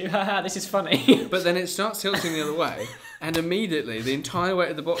meet you, haha, this is funny. But then it starts tilting the other way, and immediately the entire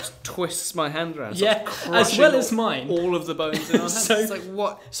weight of the box twists my hand around. Yeah, as well as mine. All of the bones in our hands. So, it's like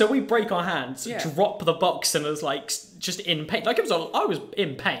what? So we break our hands, drop the box, and was like just in pain. Like I was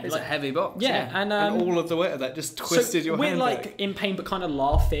in pain. It's like, a heavy box. Yeah, and all of the weight of that just twisted your hand. We're like in pain, but kind of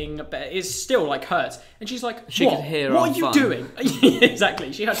laughing, but it still like hurts. And she's like, she could hear what our are you fun. doing?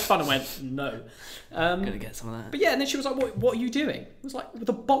 Exactly. She had fun and went no. I'm gonna get some of that. But yeah, and then she was like, "What are you doing?" I was like,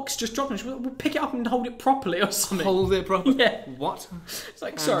 "The box just dropped." And she was like, "Well, pick it up and hold it properly or something." Hold it properly. Yeah. What? It's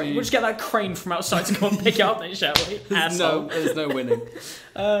like, sorry, we'll just get that crane from outside to go and pick it up then, shall we? Asshole. There's no winning.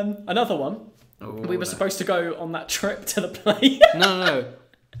 Another one. We were supposed to go on that trip to the play. No.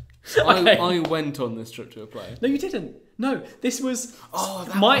 Okay. I went on this trip to a play. No, you didn't. No, this was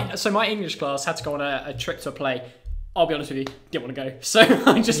So my English class had to go on a trip to a play. I'll be honest with you, didn't want to go. So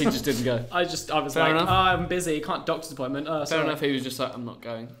He just didn't go. I was Fair like, enough. I'm busy, can't doctor's appointment. Fair enough. He was just like, I'm not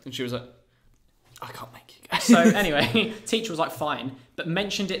going, and she was like, I can't make you go. So anyway, teacher was like, fine, but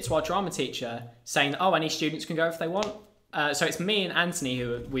mentioned it to our drama teacher, saying, oh, any students can go if they want. So it's me and Anthony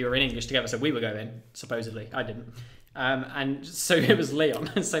we were in English together, so we were going, supposedly. I didn't. And so it was Leon.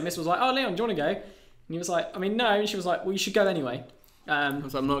 And so Miss was like, oh, Leon, do you want to go? And he was like, I mean, no. And she was like, well, you should go anyway. I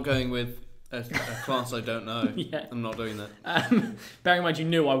was like, I'm not going with a class I don't know. Yeah. I'm not doing that. Bearing in mind, you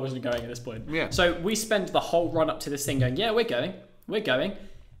knew I wasn't going at this point. Yeah. So we spent the whole run up to this thing going, yeah, we're going.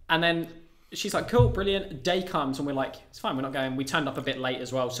 And then she's like, cool, brilliant. Day comes and we're like, it's fine, we're not going. We turned up a bit late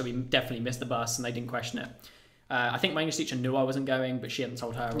as well, so we definitely missed the bus and they didn't question it. I think my English teacher knew I wasn't going, but she hadn't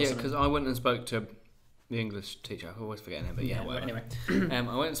told her. Yeah, because I went and spoke to the English teacher. I always forget him, but yeah, whatever. Anyway.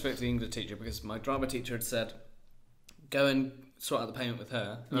 I went and spoke to the English teacher because my drama teacher had said, go and sort out the payment with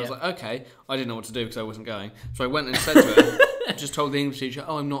her. And I was like, okay. I didn't know what to do because I wasn't going. So I went and said to her, just told the English teacher,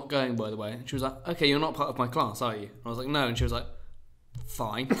 oh, I'm not going, by the way. And she was like, okay, you're not part of my class, are you? And I was like, no. And she was like,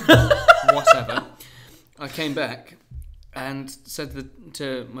 fine, whatever. I came back and said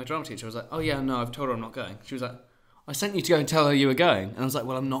to my drama teacher, I was like, oh yeah, no, I've told her I'm not going. She was like, I sent you to go and tell her you were going. And I was like,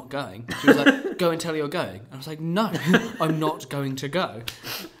 well, I'm not going. She was like, go and tell her you're going. And I was like, no, I'm not going to go.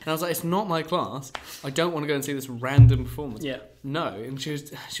 And I was like, it's not my class. I don't want to go and see this random performance. Yeah. No. And she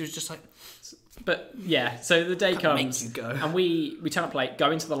was just like... But yeah, so the day comes makes you go. And we turn up late,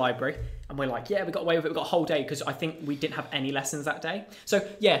 go into the library, and we're like, yeah, we got away with it. We got a whole day because I think we didn't have any lessons that day. So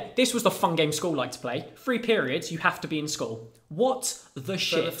yeah, this was the fun game school liked to play. 3 periods, you have to be in school. What the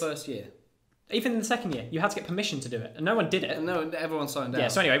shit? For the first year. Even in the second year, you had to get permission to do it, and no one did it. And no, everyone signed out. Yeah.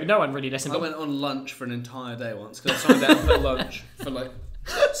 So anyway, no one really listened. I went on lunch for an entire day once because I signed out for lunch for like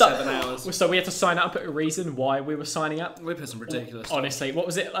 7 hours. So we had to sign up, put a reason why we were signing up. We put some ridiculous stuff. Honestly, what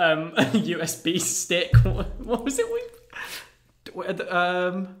was it? A USB stick. What was it? What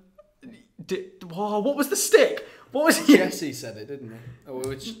was the stick? What was it? Jesse said it, didn't he?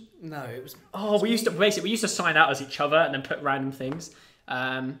 No, it was. Oh, we used to sign out as each other and then put random things.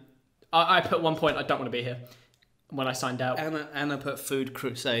 I put 1 point, I don't want to be here, when I signed out. Anna put Food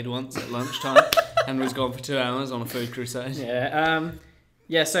Crusade once at lunchtime and was gone for 2 hours on a Food Crusade. Yeah.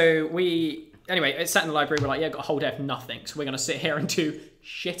 So anyway, it's sat in the library. We're like, yeah, got a whole day of nothing. So we're going to sit here and do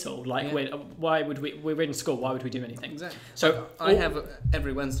shit all. Like, why would we? We're in school. Why would we do anything? Exactly. So I have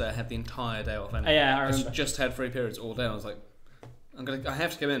every Wednesday. I have the entire day off. Anyway. Yeah, I remember. Just had 3 periods all day. I was like, I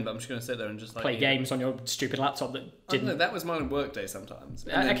have to come in, but I'm just going to sit there and just like play games on your stupid laptop that didn't. No, that was my work day sometimes.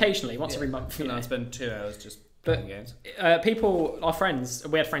 Occasionally, once every month. And I'd spend 2 hours just playing games. Our friends,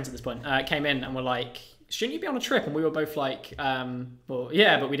 we had friends at this point, came in and were like, shouldn't you be on a trip? And we were both like, well,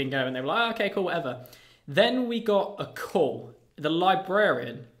 yeah, but we didn't go. And they were like, oh, okay, cool, whatever. Then we got a call. The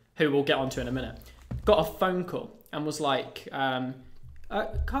librarian, who we'll get onto in a minute, got a phone call and was like, Kai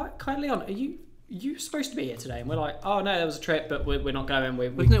Leon, are you supposed to be here today? And we're like, oh no, there was a trip, but we're not going.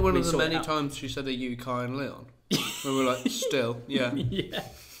 Wasn't it one of the many times she said that you, Kai and Leon? We were like, still, yeah. Yeah.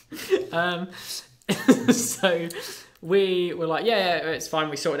 So we were like, yeah, it's fine.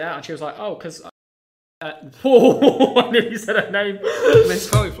 We sorted it out. And she was like, oh, because... I nearly said her name. Miss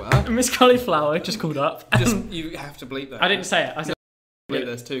Cauliflower? Miss Cauliflower just called up. You have to bleep that. I didn't say it. I said bleep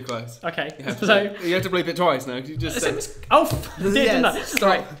this too close. Okay, You have to, so you have to bleep it twice now. 'Cause you just said, didn't I? Yes,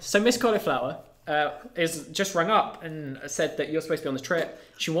 Right, so Miss Cauliflower is just rung up and said that you're supposed to be on this trip.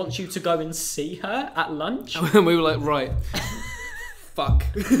 She wants you to go and see her at lunch. and we were like, right, fuck.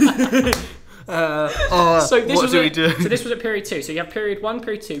 So this what was do we do? So this was at period 2. So you have period 1,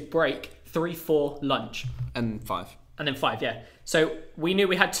 period 2, break, 3, 4, lunch, And 5. and then 5. Yeah. So we knew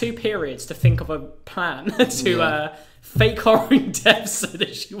we had 2 periods to think of a plan to fake our own deaths so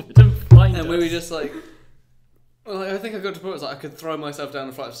that she wouldn't find us. And we were just like, well, I think I got to the point where it was like I could throw myself down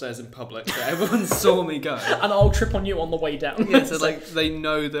a flight of stairs in public so everyone saw me go. And I'll trip on you on the way down. Yeah, so like they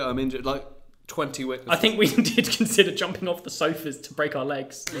know that I'm injured. Like 20 witnesses. I think we did consider jumping off the sofas to break our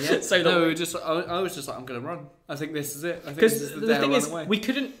legs. Yeah. So No, we were just. I was just like, I'm gonna run. I think this is it. I think this because is the the day I thing run is, away. we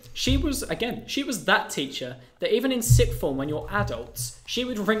couldn't. She was that teacher that even in sixth form, when you're adults, she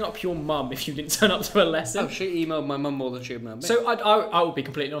would ring up your mum if you didn't turn up to a lesson. Oh, she emailed my mum more than she emailed me. So I will be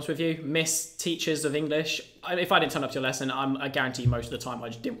completely honest with you, Miss Teachers of English. If I didn't turn up to your lesson, I guarantee most of the time I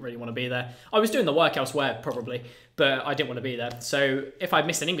just didn't really want to be there. I was doing the work elsewhere probably, but I didn't want to be there. So if I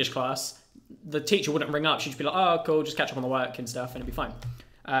missed an English class, the teacher wouldn't ring up. She'd just be like, "Oh, cool, just catch up on the work and stuff, and it'd be fine."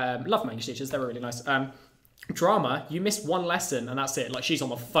 Love my English teachers; they were really nice. Drama, you missed one lesson and that's it. Like she's on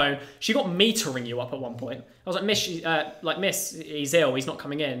the phone. She got me to ring you up at one point. I was like, Miss, he's ill. He's not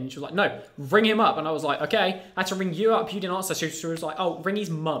coming in. And she was like, no, ring him up. And I was like, okay. I had to ring you up. You didn't answer. She was like, oh, ring his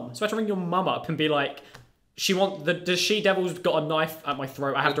mum. So I had to ring your mum up and be like, the she-devil's got a knife at my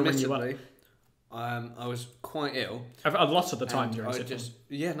throat. I have to ring you up. I was quite ill. A lot of the time during I sixth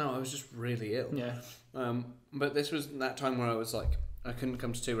form. I was just really ill. Yeah. But this was that time where I was like, I couldn't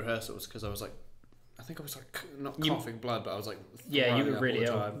come to 2 rehearsals because I was like, I think I was like not coughing blood, but I was like, yeah, you were up really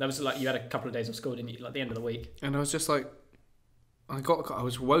all the ill. time. That was like you had a couple of days of school, didn't you? Like the end of the week. And I was just like, I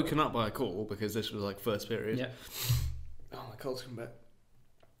was woken up by a call because this was like first period. Yeah. Oh, my cold's come back.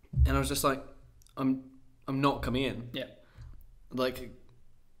 And I was just like, I'm not coming in. Yeah. Like,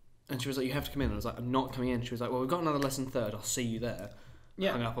 and she was like, you have to come in. I was like, I'm not coming in. She was like, well, we've got another lesson third. I'll see you there.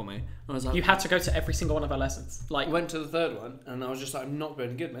 Yeah. Hung up on me. And I was like, You had to go to every single one of our lessons. Like, I went to the third one, and I was just like, I'm not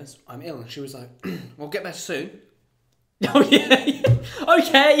very good, miss. I'm ill. And she was like, well, get better soon. oh yeah.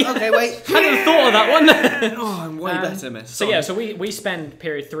 Okay. Okay, wait. Hadn't thought of that one. Oh, I'm way better, miss. So yeah, so we spend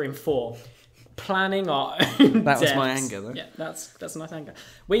period 3 and 4 planning our own That was deaths. my anger, though. Yeah, that's a nice anger.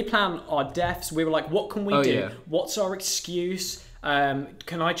 We plan our deaths. We were like, what can we Oh, do? yeah. What's our excuse?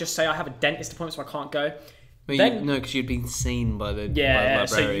 Can I just say I have a dentist appointment so I can't go? But Then- no, because you'd been seen by the Yeah,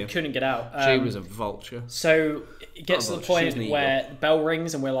 so librarian. you couldn't get out. She was a vulture. So it gets Oh, to the well, she's point an where the bell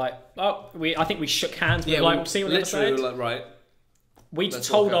rings and we're like, I think we shook hands. We Yeah, were like, we'll see you on the other literally, side. we were like, right. We let's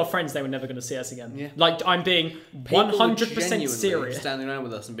told walk our out. friends they were never going to see us again. Yeah. Like, I'm being People were 100% genuinely serious. standing around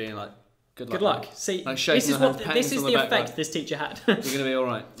with us and being like, good luck. Good luck. See, Like shaking this is our what hands, patting this us is on the the back, effect like- this teacher had. You're going to be all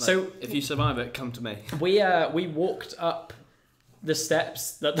right. Like, So- if you survive it, come to me. we walked up the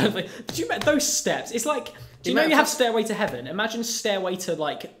steps. Did you met those steps? It's like, do you know you have Stairway to Heaven? Imagine Stairway to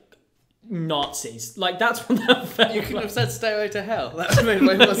like Nazis. Like that's what that felt You could like. have said stairway to hell. That made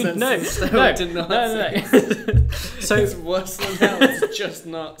way more sense. No, than stairway to no. Nazis. So It's worse than hell. It's just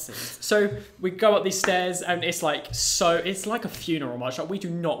Nazis. So we go up these stairs and it's like it's like a funeral march. Like we do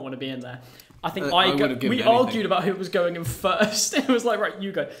not want to be in there. I think I would have given we anything. argued about who was going in first. It was like, right,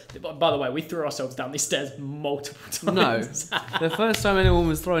 you go. By the way, we threw ourselves down these stairs multiple No. times. The first time anyone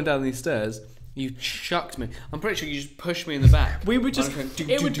was throwing down these stairs, you chucked me. I'm pretty sure you just pushed me in the back. We would just, I was going,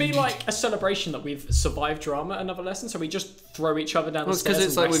 it would be like a celebration that we've survived drama another lesson. So we just throw each other down Well, the it's stairs. because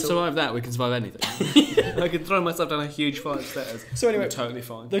it's and like we've wrestle. survived that, we can survive anything. I can throw myself down a huge flight of stairs. So anyway, I'm totally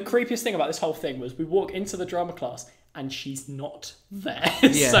fine. The creepiest thing about this whole thing was we walk into the drama class and she's not there.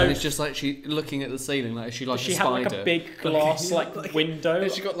 Yeah, so and it's just like she looking at the ceiling, like she like she a had spider. like a big glass like window.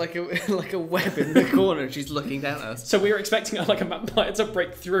 And she got like a web in the corner, and she's looking down at us. So we were expecting like a vampire to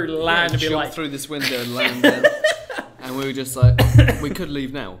break through, land, and be jump like, through this window and land down. And we were just like, we could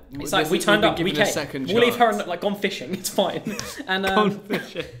leave now. it's like we turned up, we given a came. second We'll leave her chance. and like gone fishing. It's fine. And Gone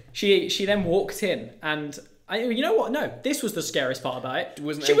fishing. she then walked in, and you know what? No, this was the scariest part about it.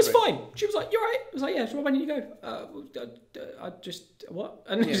 Wasn't she was angry. fine. She was like, "You're right." I was like, "Yeah." So when did you go? I just what?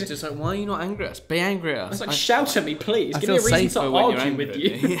 And Yeah, it's just like, why are you not angry at us? Be angry at us. I was like, "Shout at me, please. I Give me a feel reason safer to when you're argue angry with at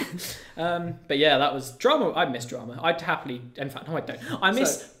you." me. But yeah, that was drama. I miss drama. I'd happily. In fact, no, I don't. I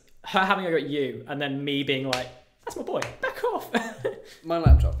miss her having a go at you, and then me being like, "That's my boy. Back off." My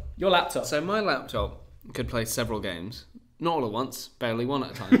laptop. Your laptop. So my laptop could play several games, not all at once, barely one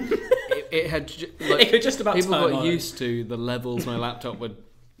at a time. it had like, It could just about people turn got on. used to the levels my laptop would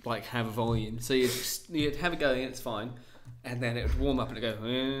like have a volume. So you'd have it going, it's fine, and then it would warm up and it'd go.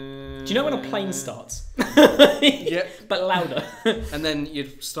 Do you know when a plane starts? Yeah. But louder. And then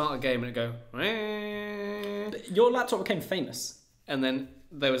you'd start a game and it'd go. Your laptop became famous. And then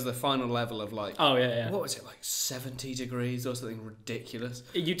there was the final level of like. Oh yeah. What was it, like 70 degrees or something ridiculous?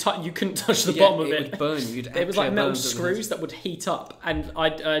 You couldn't touch the bottom of it. It would burn you. It was like metal screws that would heat up, and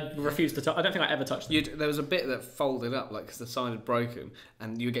I refused to touch. I don't think I ever touched them. There was a bit that folded up, like because the side had broken,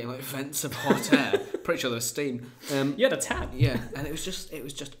 and you were getting like vents of hot air. Pretty sure there was steam. You had a tab. Yeah, and it was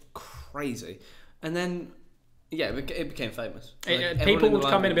just crazy. And then, yeah, it became famous. Like, People would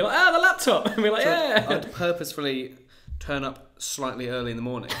come in and be like, the laptop, and be like, yeah. I'd purposefully turn up slightly early in the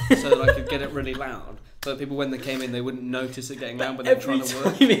morning so that I could get it really loud. So that people, when they came in, they wouldn't notice it getting loud, but they're trying to work.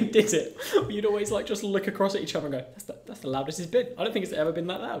 Every time it did it, you'd always like just look across at each other and go, "That's the loudest it's been. I don't think it's ever been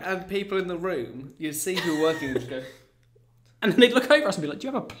that loud." And people in the room, you'd see who were working and just go, and then they'd look over us and be like, "Do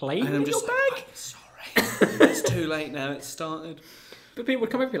you have a plane in your bag?" I'm sorry, it's too late now. It's started. But people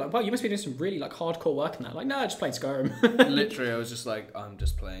would come over and be like, "Wow, you must be doing some really like hardcore work in that." Like, no, I just played Skyrim. Literally, I was just like, I'm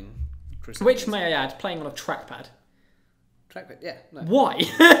just playing. Which, may I add, playing on a trackpad. Trackpad, yeah. No. Why?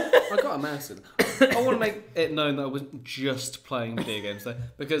 I got a mouse in. I want to make it known that I wasn't just playing video games though,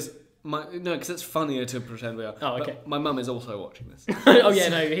 because it's funnier to pretend we are. Oh, okay. But my mum is also watching this. Oh yeah,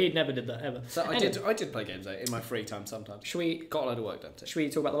 no, he never did that ever. So I did play games though in my free time sometimes. Got a load of work done too. Should we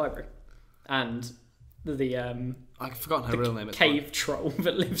talk about the library and the I've forgotten her real name. Cave troll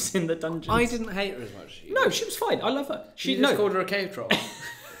that lives in the dungeons. I didn't hate her as much. No, she was fine. I love her. She just called her a cave troll.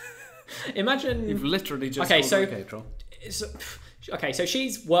 Imagine you've literally just called her a cave troll. Okay, so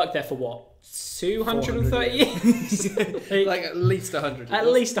she's worked there for what? 230 years? Like at least 100 years. At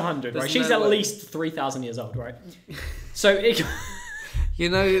least 100, right? She's at least 3,000 years old, right? So you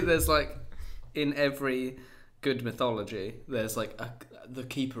know, there's like in every good mythology, there's like the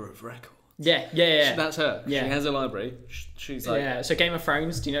keeper of records. Yeah. That's her. Yeah. She has a librry. She's like... Yeah, so Game of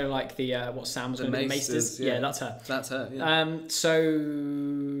Thrones, do you know like the, what Sam was going to do, the Maesters? Yeah, that's her. That's her, yeah.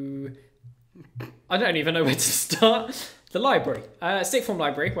 So... I don't even know where to start. The library. Sixth form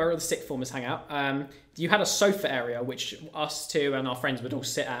library, where all the sixth formers hang out. You had a sofa area, which us two and our friends would all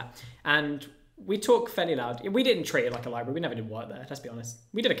sit at. And we talk fairly loud. We didn't treat it like a library. We never did work there, let's be honest.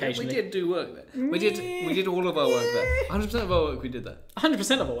 We did occasionally. We did do work there. We did all of our work there. 100% of our work we did there.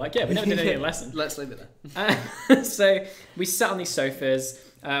 100% of our work, yeah. We never did any lessons. Let's leave it there. So we sat on these sofas.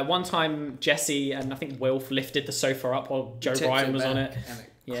 One time Jesse and I think Wilf lifted the sofa up while Joe Ryan was on it. And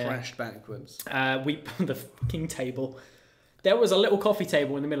it crashed backwards. The fucking table. There was a little coffee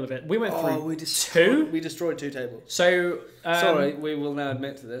table in the middle of it. We went through We destroyed 2 tables. So sorry, we will now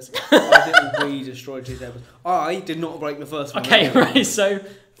admit to this. I think we destroyed 2 tables. I did not break the first one. Okay, right. So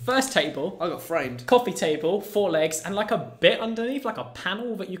first table. I got framed. Coffee table, 4 legs, and like a bit underneath, like a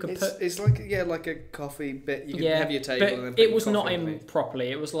panel that you could put. It's like like a coffee bit. You can have your table. But and then put it was your not coffee in underneath. properly.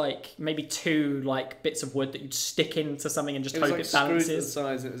 It was like maybe 2 like bits of wood that you'd stick into something and just hope it screwed balances. to the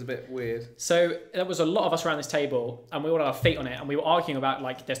sides. It was a bit weird. So there was a lot of us around this table, and we all had our feet on it, and we were arguing about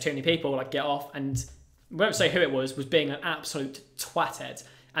like there's too many people, like get off. And we won't say who it was being an absolute twathead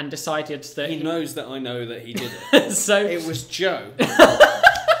and decided that he knows that I know that he did it. So it was Joe.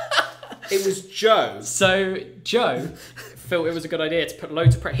 It was Joe. So Joe felt it was a good idea to put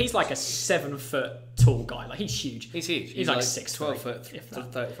loads of pressure. He's like a 7 foot tall guy. Like he's huge. He's huge. He's like 6 12 foot, if to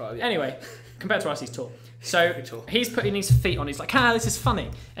that. 35. Yeah. Anyway, compared to us, he's tall. So tall. he's putting his feet on. He's like, this is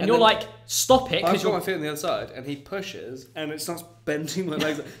funny. And you're like, stop it. I've Because got my feet on the other side, and he pushes, and it starts bending my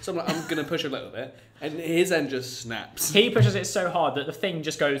legs. So I'm like, I'm going to push a little bit, and his end just snaps. He pushes it so hard that the thing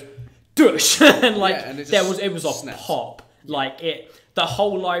just goes, dush. And like, Yeah, and it was a snaps. pop. Like the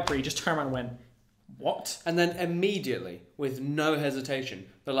whole library just turned around and went, what? And then immediately, with no hesitation,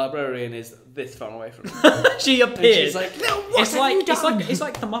 the librarian is this far away from him. She And appears. she's like, "Leon, what it's have like you done?" it's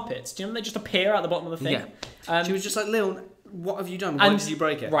like the Muppets. Do you know when they just appear at the bottom of the thing? Yeah. She was just like, Leon, what have you done? Why did you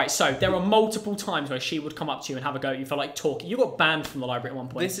break it? Right, so there are multiple times where she would come up to you and have a go at you for like talking. You got banned from the library at one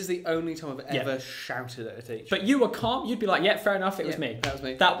point. This is the only time I've ever shouted at a teacher. But you were calm. You'd be like, yeah, fair enough, it was me. That was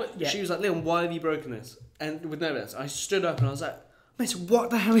me. Yeah. She was like, Leon, why have you broken this? And with no evidence, I stood up and I was like, Miss, what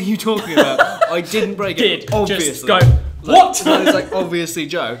the hell are you talking about? I didn't break it. Obviously. Just go, what? Like, it's like, obviously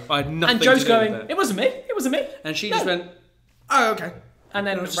Joe. I had nothing And Joe's to do going, with it. it wasn't me. It wasn't me. And she just went, oh, okay. And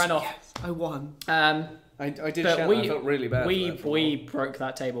then ran off. Yes, I won. Um, I did but shout. I felt really bad. We broke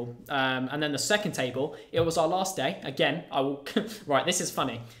that table. And then the second table, it was our last day. Again, I will. Right, this is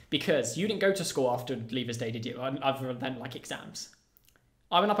funny because you didn't go to school after Leavers Day, did you? Other than like exams.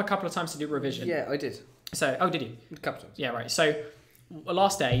 I went up a couple of times to do revision. Yeah, I did. So, did you? A couple times. Yeah, right. So,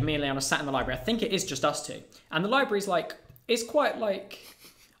 last day, me and Leon sat in the library. I think it is just us two. And the library's it's quite like...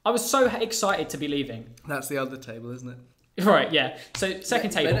 I was so excited to be leaving. That's the other table, isn't it? Right, yeah. So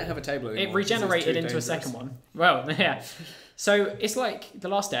second They table. don't have a table anymore. It regenerated into a second one. Well, yeah. So it's like the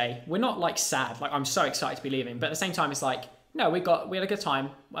last day. We're not like sad. Like I'm so excited to be leaving, but at the same time, it's like no, we had a good time.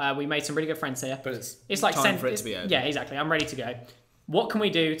 We made some really good friends here. But it's like time for it to be over. Yeah, exactly. I'm ready to go. What can we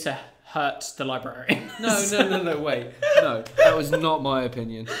do to hurt the librarian? No, wait. No, that was not my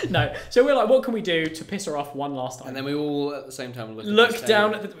opinion. No. So we're like, what can we do to piss her off one last time? And then we all at the same time look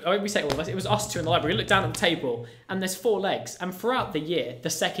down at the. We say all of us. It was us two in the library. We look down at the table, and there's 4 legs. And throughout the year, the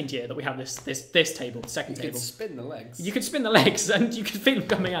second year that we have this table, the second You table, could spin the legs. you could spin the legs, and you could feel them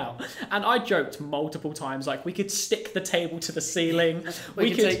coming out. And I joked multiple times, like we could stick the table to the ceiling.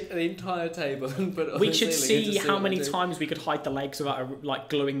 we could take the entire table and put it on We the should ceiling see and how many times we could hide the legs without like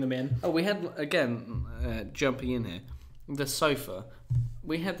gluing them in. Oh, we had again jumping in here. The sofa.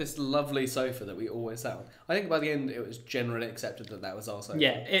 We had this lovely sofa that we always sat on. I think by the end it was generally accepted that was our sofa.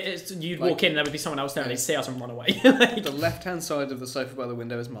 Yeah, you'd Like- walk in and there would be someone else there and Yeah. they'd see us and run away. Like, The left-hand side of the sofa by the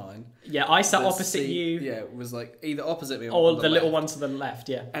window is mine. yeah, I sat The opposite seat- you, Yeah, it was like either opposite me or on the little left. one to the left,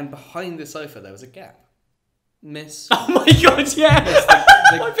 yeah. And behind the sofa there was a gap. Miss. Oh my god, yeah! The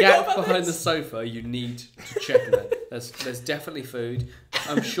I forgot gap about behind this. the sofa, you need to check that. There's definitely food.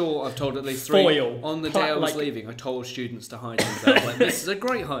 I'm sure I've told at least 3 Foil. on the day I was Like- leaving. I told students to hide things out. Like, this is a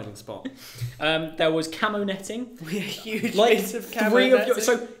great hiding spot. There was camo netting. We had huge Like bits of camo 3 of your, netting.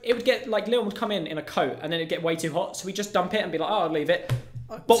 so it would get like Leon would come in a coat and then it'd get way too hot, so we just dump it and be like, oh, I'll leave it.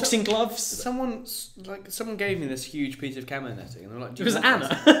 Boxing gloves. Someone gave me this huge piece of camo netting, and they're like, "Do It you was want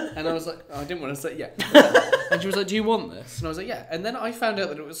this?" Anna. And I was like, oh, I didn't want to say yeah. And she was like, "Do you want this?" And I was like, "Yeah." And then I found out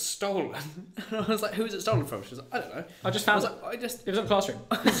that it was stolen. And I was like, "Who is it stolen from?" She was like, "I don't know." I just I found was it. like, It was in the classroom.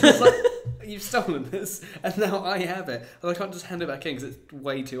 I was like, "You've stolen this, and now I have it, and I can't just hand it back in because it's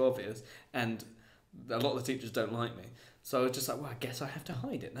way too obvious." And a lot of the teachers don't like me, so I was just like, "Well, I guess I have to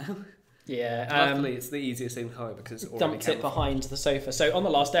hide it now." Yeah. Luckily, it's the easiest thing to hide because it's already Dumped it behind the sofa. So on the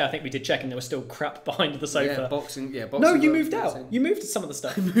last day, I think we did check and there was still crap behind the sofa. Yeah, boxing. No, you gloves, moved out. boxing. You moved some of the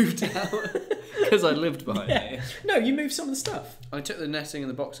stuff. Moved out because I lived behind Yeah. it. No, you moved some of the stuff. I took the netting and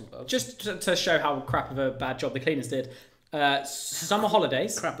the boxing gloves. Just to show how crap of a bad job the cleaners did. Summer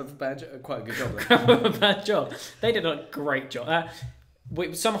holidays. Crap of a bad, quite a good job. Then. Crap of a bad job. They did a great job.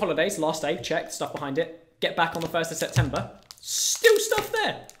 Summer holidays, last day, check, stuff behind it. Get back on the 1st of September. Still stuff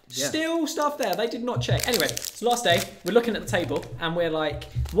there. Yeah. Still stuff there. They did not check. Anyway, it's last day. We're looking at the table and we're like,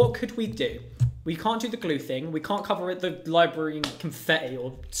 what could we do? We can't do the glue thing. We can't cover the library in confetti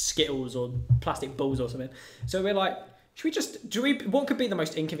or Skittles or plastic balls or something. So we're like, should we just what could be the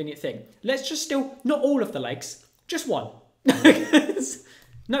most inconvenient thing? Let's just steal not all of the legs, just one.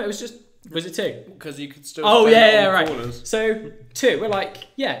 No, it was just. Was it 2? Because you could still. Oh stand yeah, on yeah, the right. corners. So 2, we're like,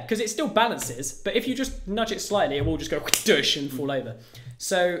 yeah, because it still balances, but if you just nudge it slightly, it will just go dush and fall over.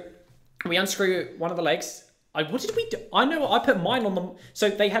 So we unscrew one of the legs. What did we do? I know I put mine on the. So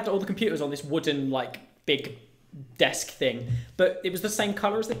they had all the computers on this wooden like big desk thing, but it was the same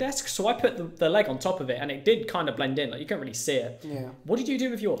color as the desk. So I put the leg on top of it, and it did kind of blend in. Like you couldn't really see it. Yeah. What did you do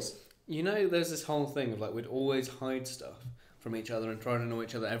with yours? You know, there's this whole thing of like we'd always hide stuff from each other and try and annoy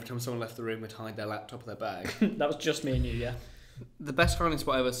each other. Every time someone left the room, we'd hide their laptop or their bag. That was just me and you, yeah. The best hiding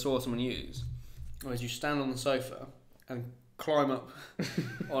spot I ever saw someone use was you stand on the sofa and climb up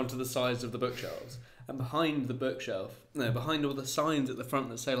onto the sides of the bookshelves, and behind all the signs at the front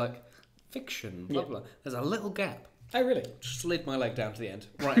that say like fiction, blah Yeah. blah. There's a little gap. Oh really? Slid my leg down to the end,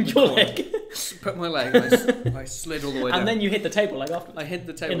 right in the Your corner. leg. Put my leg. And I slid all the way down. And then you hit the table like after. I hit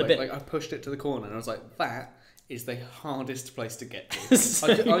the in table. the Like, bin. I pushed it to the corner, and I was like, "That is the hardest place to get to."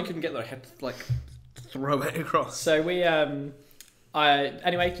 I couldn't get there. I had to like throw it across. So we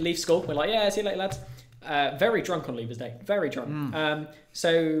anyway leave school. We're like, yeah, see you later, lads. Very drunk on Leavers Day. Very drunk.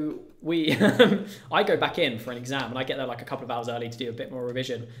 So we I go back in for an exam, and I get there like a couple of hours early to do a bit more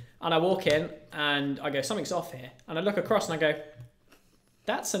revision. And I walk in and I go, something's off here. And I look across and I go,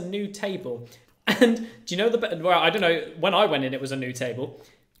 that's a new table. And do you know well, I don't know, when I went in it was a new table.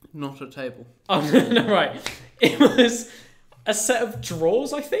 Not a table. Oh no, right. It was a set of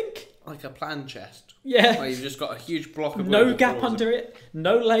drawers, I think. Like a plan chest. Yeah. Where you've just got a huge block of wood No with gap drawers under it,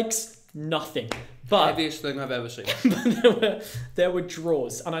 no legs, nothing. in. But Heaviest thing I've ever seen. there were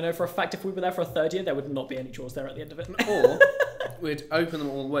drawers, and I know for a fact if we were there for a 3rd year, there would not be any drawers there at the end of it. Or we'd open them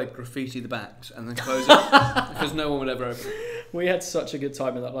all the way, graffiti the backs, and then close it because no one would ever open it. We had such a good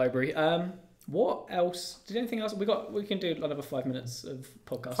time in that library. What else? Did anything else? We can do another 5 minutes of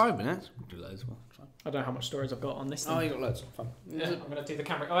podcast. 5 minutes. We'll do loads more. Fine. I don't know how much stories I've got on this thing. Oh, you got loads. Fun. Yeah, I'm gonna do the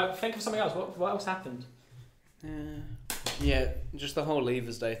camera. Oh, think of something else. What else happened? Yeah, just the whole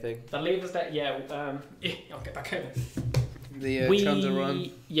Leavers Day thing. The Leavers Day. Yeah. I'll get back over. The we Chanda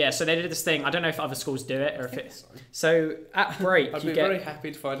run. yeah. So they did this thing. I don't know if other schools do it or if it. So at break, I'd you be get. very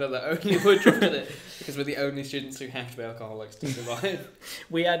happy to find out that only Woodruff did it, because we're the only students who have to be alcoholics to survive.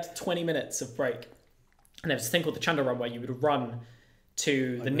 We had 20 minutes of break, and there was a thing called the Chanda run where you would run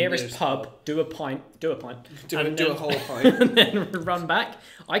to the nearest pub, do a pint, do a whole pint, and then run back.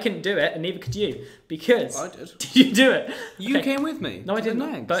 I couldn't do it, and neither could you, because I did. Did you do it? You Okay. came with me. No, I to the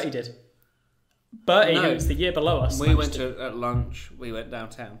didn't. Nags. Bertie did. Bertie, No. who was the year below us. We went to at lunch. We went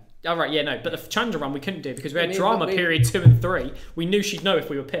downtown. Oh, right, yeah, no. But the Chandra run we couldn't do because we had Me and drama me- period 2 and 3. We knew she'd know if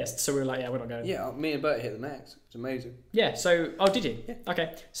we were pissed, so we were like, yeah, we're not going. Yeah, me and Bertie hit the Nags. It's amazing. Yeah, so... Oh, did you? Yeah.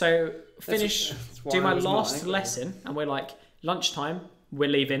 Okay. So, finish, That's why do I my was not last angry. lesson, and we're like, lunchtime, we're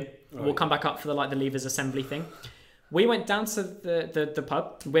leaving. We'll Right. come back up for the Leavers assembly thing. We went down to the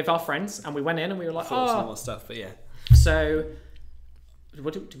pub with our friends, and we went in, and we were like, Thought some oh... more stuff, but yeah. So... Did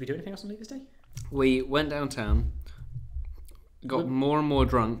we do anything else on Leavers Day? We went downtown, got more and more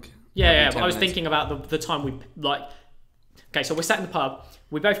drunk. Yeah, every yeah, 10 but I was minutes. thinking about the time we, like... Okay, so we're sat in the pub,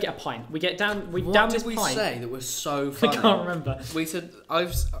 we both get a pint. We get down... We What down did this we pint. say that was so I funny? can't remember. We said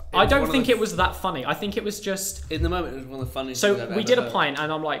I don't think it was that funny. I think it was just... in the moment. It was one of the funniest. things So I've we ever did a heard. pint,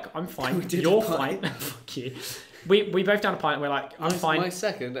 and I'm like, I'm fine. We did You're a pint. fine. Fuck you. We both down a pint, and we're like, I'm fine. My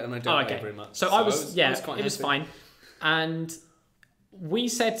second, and I don't Oh, know okay. very much. So I was quite it was happy. fine. And we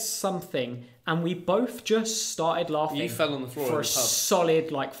said something, and we both just started laughing You fell on the floor for in a the pub.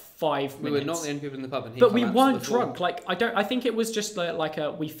 solid, like, 5 We minutes. were not the only people in the pub, and he But we collapsed to weren't the floor. drunk. Like, I think it was just like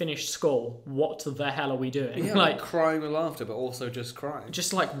a, we finished school. What the hell are we doing? Yeah, like, crying with laughter, but also just crying.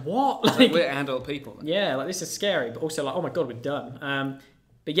 just like, what? Like, we're adult people. Yeah, like this is scary, but also like, oh my god, we're done.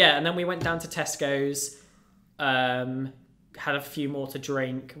 But yeah, and then we went down to Tesco's, had a few more to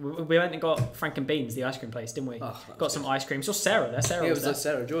drink. We went and got Frank and Beans, the ice cream place, didn't we? Oh, that got was some good. ice cream. Saw Sarah there. Sarah Yeah, it was was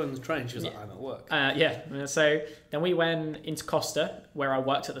there. like Sarah joined the train. She was like, I'm at work. Yeah. So then we went into Costa, where I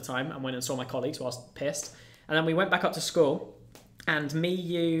worked at the time, and went and saw my colleagues whilst pissed. And then we went back up to school, and me,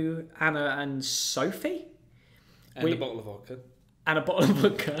 you, Anna, and Sophie, And a bottle of vodka. and a bottle of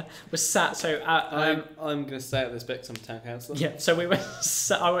vodka was sat. So I'm going to stay at this bit because I'm town councillor. yeah, so we went.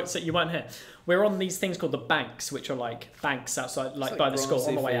 So you weren't here. We're on these things called the banks, which are like banks outside, like by the school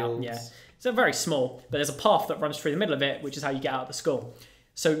on the way out. fields. Yeah, so very small, but there's a path that runs through the middle of it, which is how you get out of the school.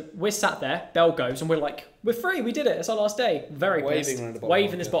 So we're sat there, bell goes, and we're like, we're free, we did it, it's our last day. Very Waving pissed, around a bottle of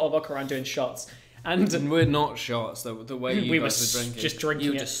waving this vodka. bottle of vodka around, doing shots, and And we're not shots, the way you We guys were were drinking. just drinking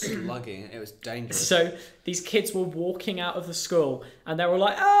You were it. just slugging it. It was dangerous. so these kids were walking out of the school, and they were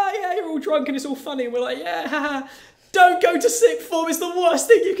like, yeah, you're all drunk, and it's all funny, and we're like, yeah, haha. Don't go to sixth form. It's the worst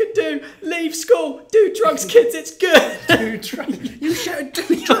thing you can do. Leave school. Do drugs, kids. It's good. Do drugs. You shouted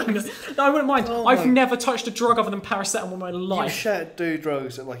do drugs. No, I wouldn't mind. Oh I've my- never touched a drug other than paracetamol in my You life. shouted do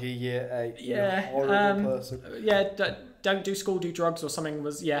drugs at like a year 8. Yeah, You're a horrible person. Yeah, don't do school, do drugs or something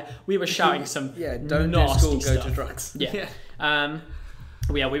was, yeah. We were shouting some Yeah, don't do nasty school, go stuff. to drugs. Yeah.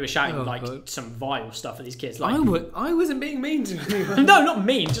 We were shouting Oh, like God. some vile stuff at these kids. Like, I wasn't being mean to anyone. no, not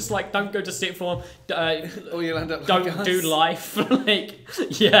mean. Just like, don't go to sixth form. Or you'll end up Don't like us. do life. Like,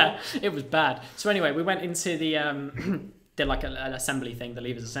 yeah, it was bad. So anyway, we went into the did like an assembly thing, the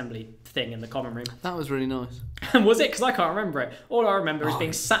Leavers assembly thing in the common room. That was really nice. And was it? Because I can't remember it. All I remember is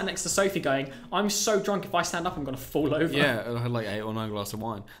being sat next to Sophie going, I'm so drunk, if I stand up, I'm going to fall over. Yeah, I had like 8 or 9 glasses of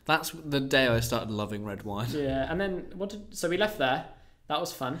wine. That's the day I started loving red wine. Yeah, and then, so we left there. That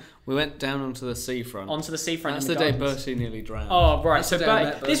was fun. We went down onto the seafront. Onto the seafront. That's in the the day gardens. Bertie nearly drowned. Oh, right. That's So the day I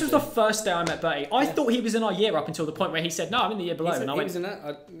Bertie, met this was the Bertie. first day I met Bertie. I thought he was in our year up until the point where he said, no, I'm in the year below. And I he went,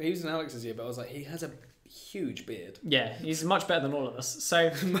 was in Alex's year, but I was like, he has a huge beard. yeah, he's much better than all of us.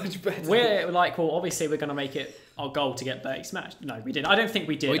 So Much better. we're like, well, obviously we're going to make it our goal to get Bertie smashed. No, we didn't. I don't think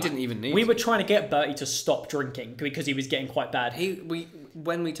we did. We didn't even need We to. were trying to get Bertie to stop drinking because he was getting quite bad.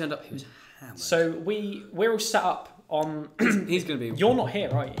 When we turned up, he was hammered. So we're all set up on... He's going to be... You're not here,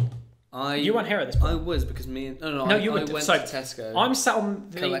 are you? You weren't here at this point. I was because me and... No, No, I, you were. I went So, to Tesco. I'm sat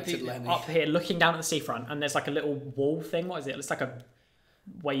on Collected Lenny. up here looking down at the seafront, and there's like a little wall thing. What is it? It's like a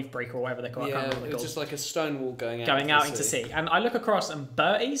wave breaker or whatever they call it. I can't Yeah, remember what it it's was called. just like a stone wall going out. Going out into sea. And I look across, and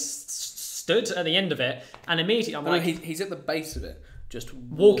Bertie stood at the end of it, and immediately I'm like, he's at the base of it, just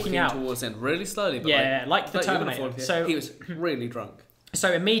Walking out. towards the end, really slowly. But yeah, like the but you're gonna Terminator. fall off So he was really drunk.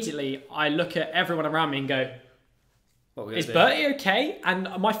 So immediately I look at everyone around me and go, What were we is gonna do? Bertie okay? And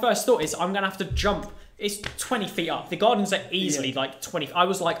my first thought is I'm going to have to jump. It's 20 feet up. The gardens are easily like 20. I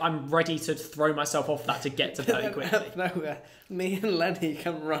was like, I'm ready to throw myself off that to get to Bertie quickly. No, me and Lenny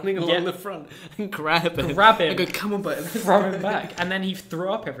come running along Yeah. the front and grab him. Grab him. And go, come on, Bertie. Throw him back. And then he threw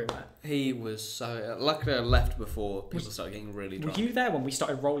up everywhere. He was so... Luckily I left before people started getting really Were drunk. you there when we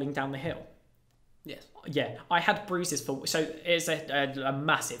started rolling down the hill? Yes. Yeah, I had bruises for. So it's a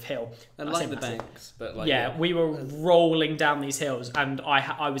massive hill. And I like say the massive. banks, but like Yeah, we were rolling down these hills, and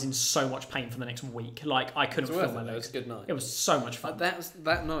I was in so much pain for the next week. Like I couldn't It's feel worth my it, though. legs. It's a good night. It was so much fun.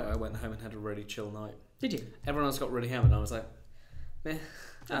 That night I went home and had a really chill night. Did you? Everyone else got really hammered, and I was like, meh.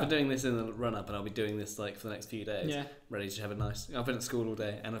 Oh. I've been doing this in the run up, and I'll be doing this like for the next few days. Yeah, Ready to have a nice. I've been at school all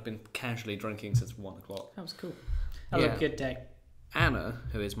day, and I've been casually drinking since 1 o'clock. that was cool. That was Yeah. a good day. Anna,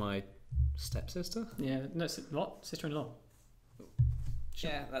 who is my stepsister. Yeah, no, what sister-in-law?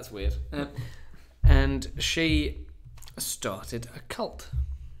 Yeah, that's weird. And she started a cult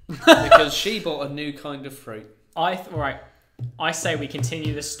because she bought a new kind of fruit. Right. I say we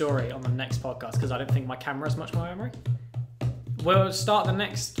continue this story on the next podcast because I don't think my camera has much more memory. We'll start the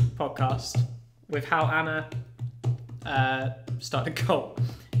next podcast with how Anna started a cult.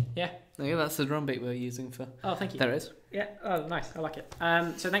 Yeah. Yeah, that's the drum beat we're using for. Oh, thank you. There it is. Yeah. Oh, nice. I like it.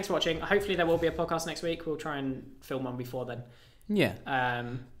 So thanks for watching. Hopefully there will be a podcast next week. We'll try and film one before then. Yeah.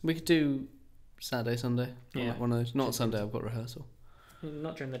 We could do Saturday, Sunday. Yeah. Like one of those. Not Sunday. I've got rehearsal.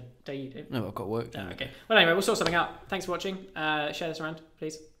 Not during the day you do. No, I've got work. Oh, okay. Well, anyway, we'll sort something out. Thanks for watching. Share this around,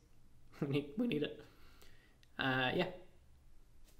 please. We need it. Yeah.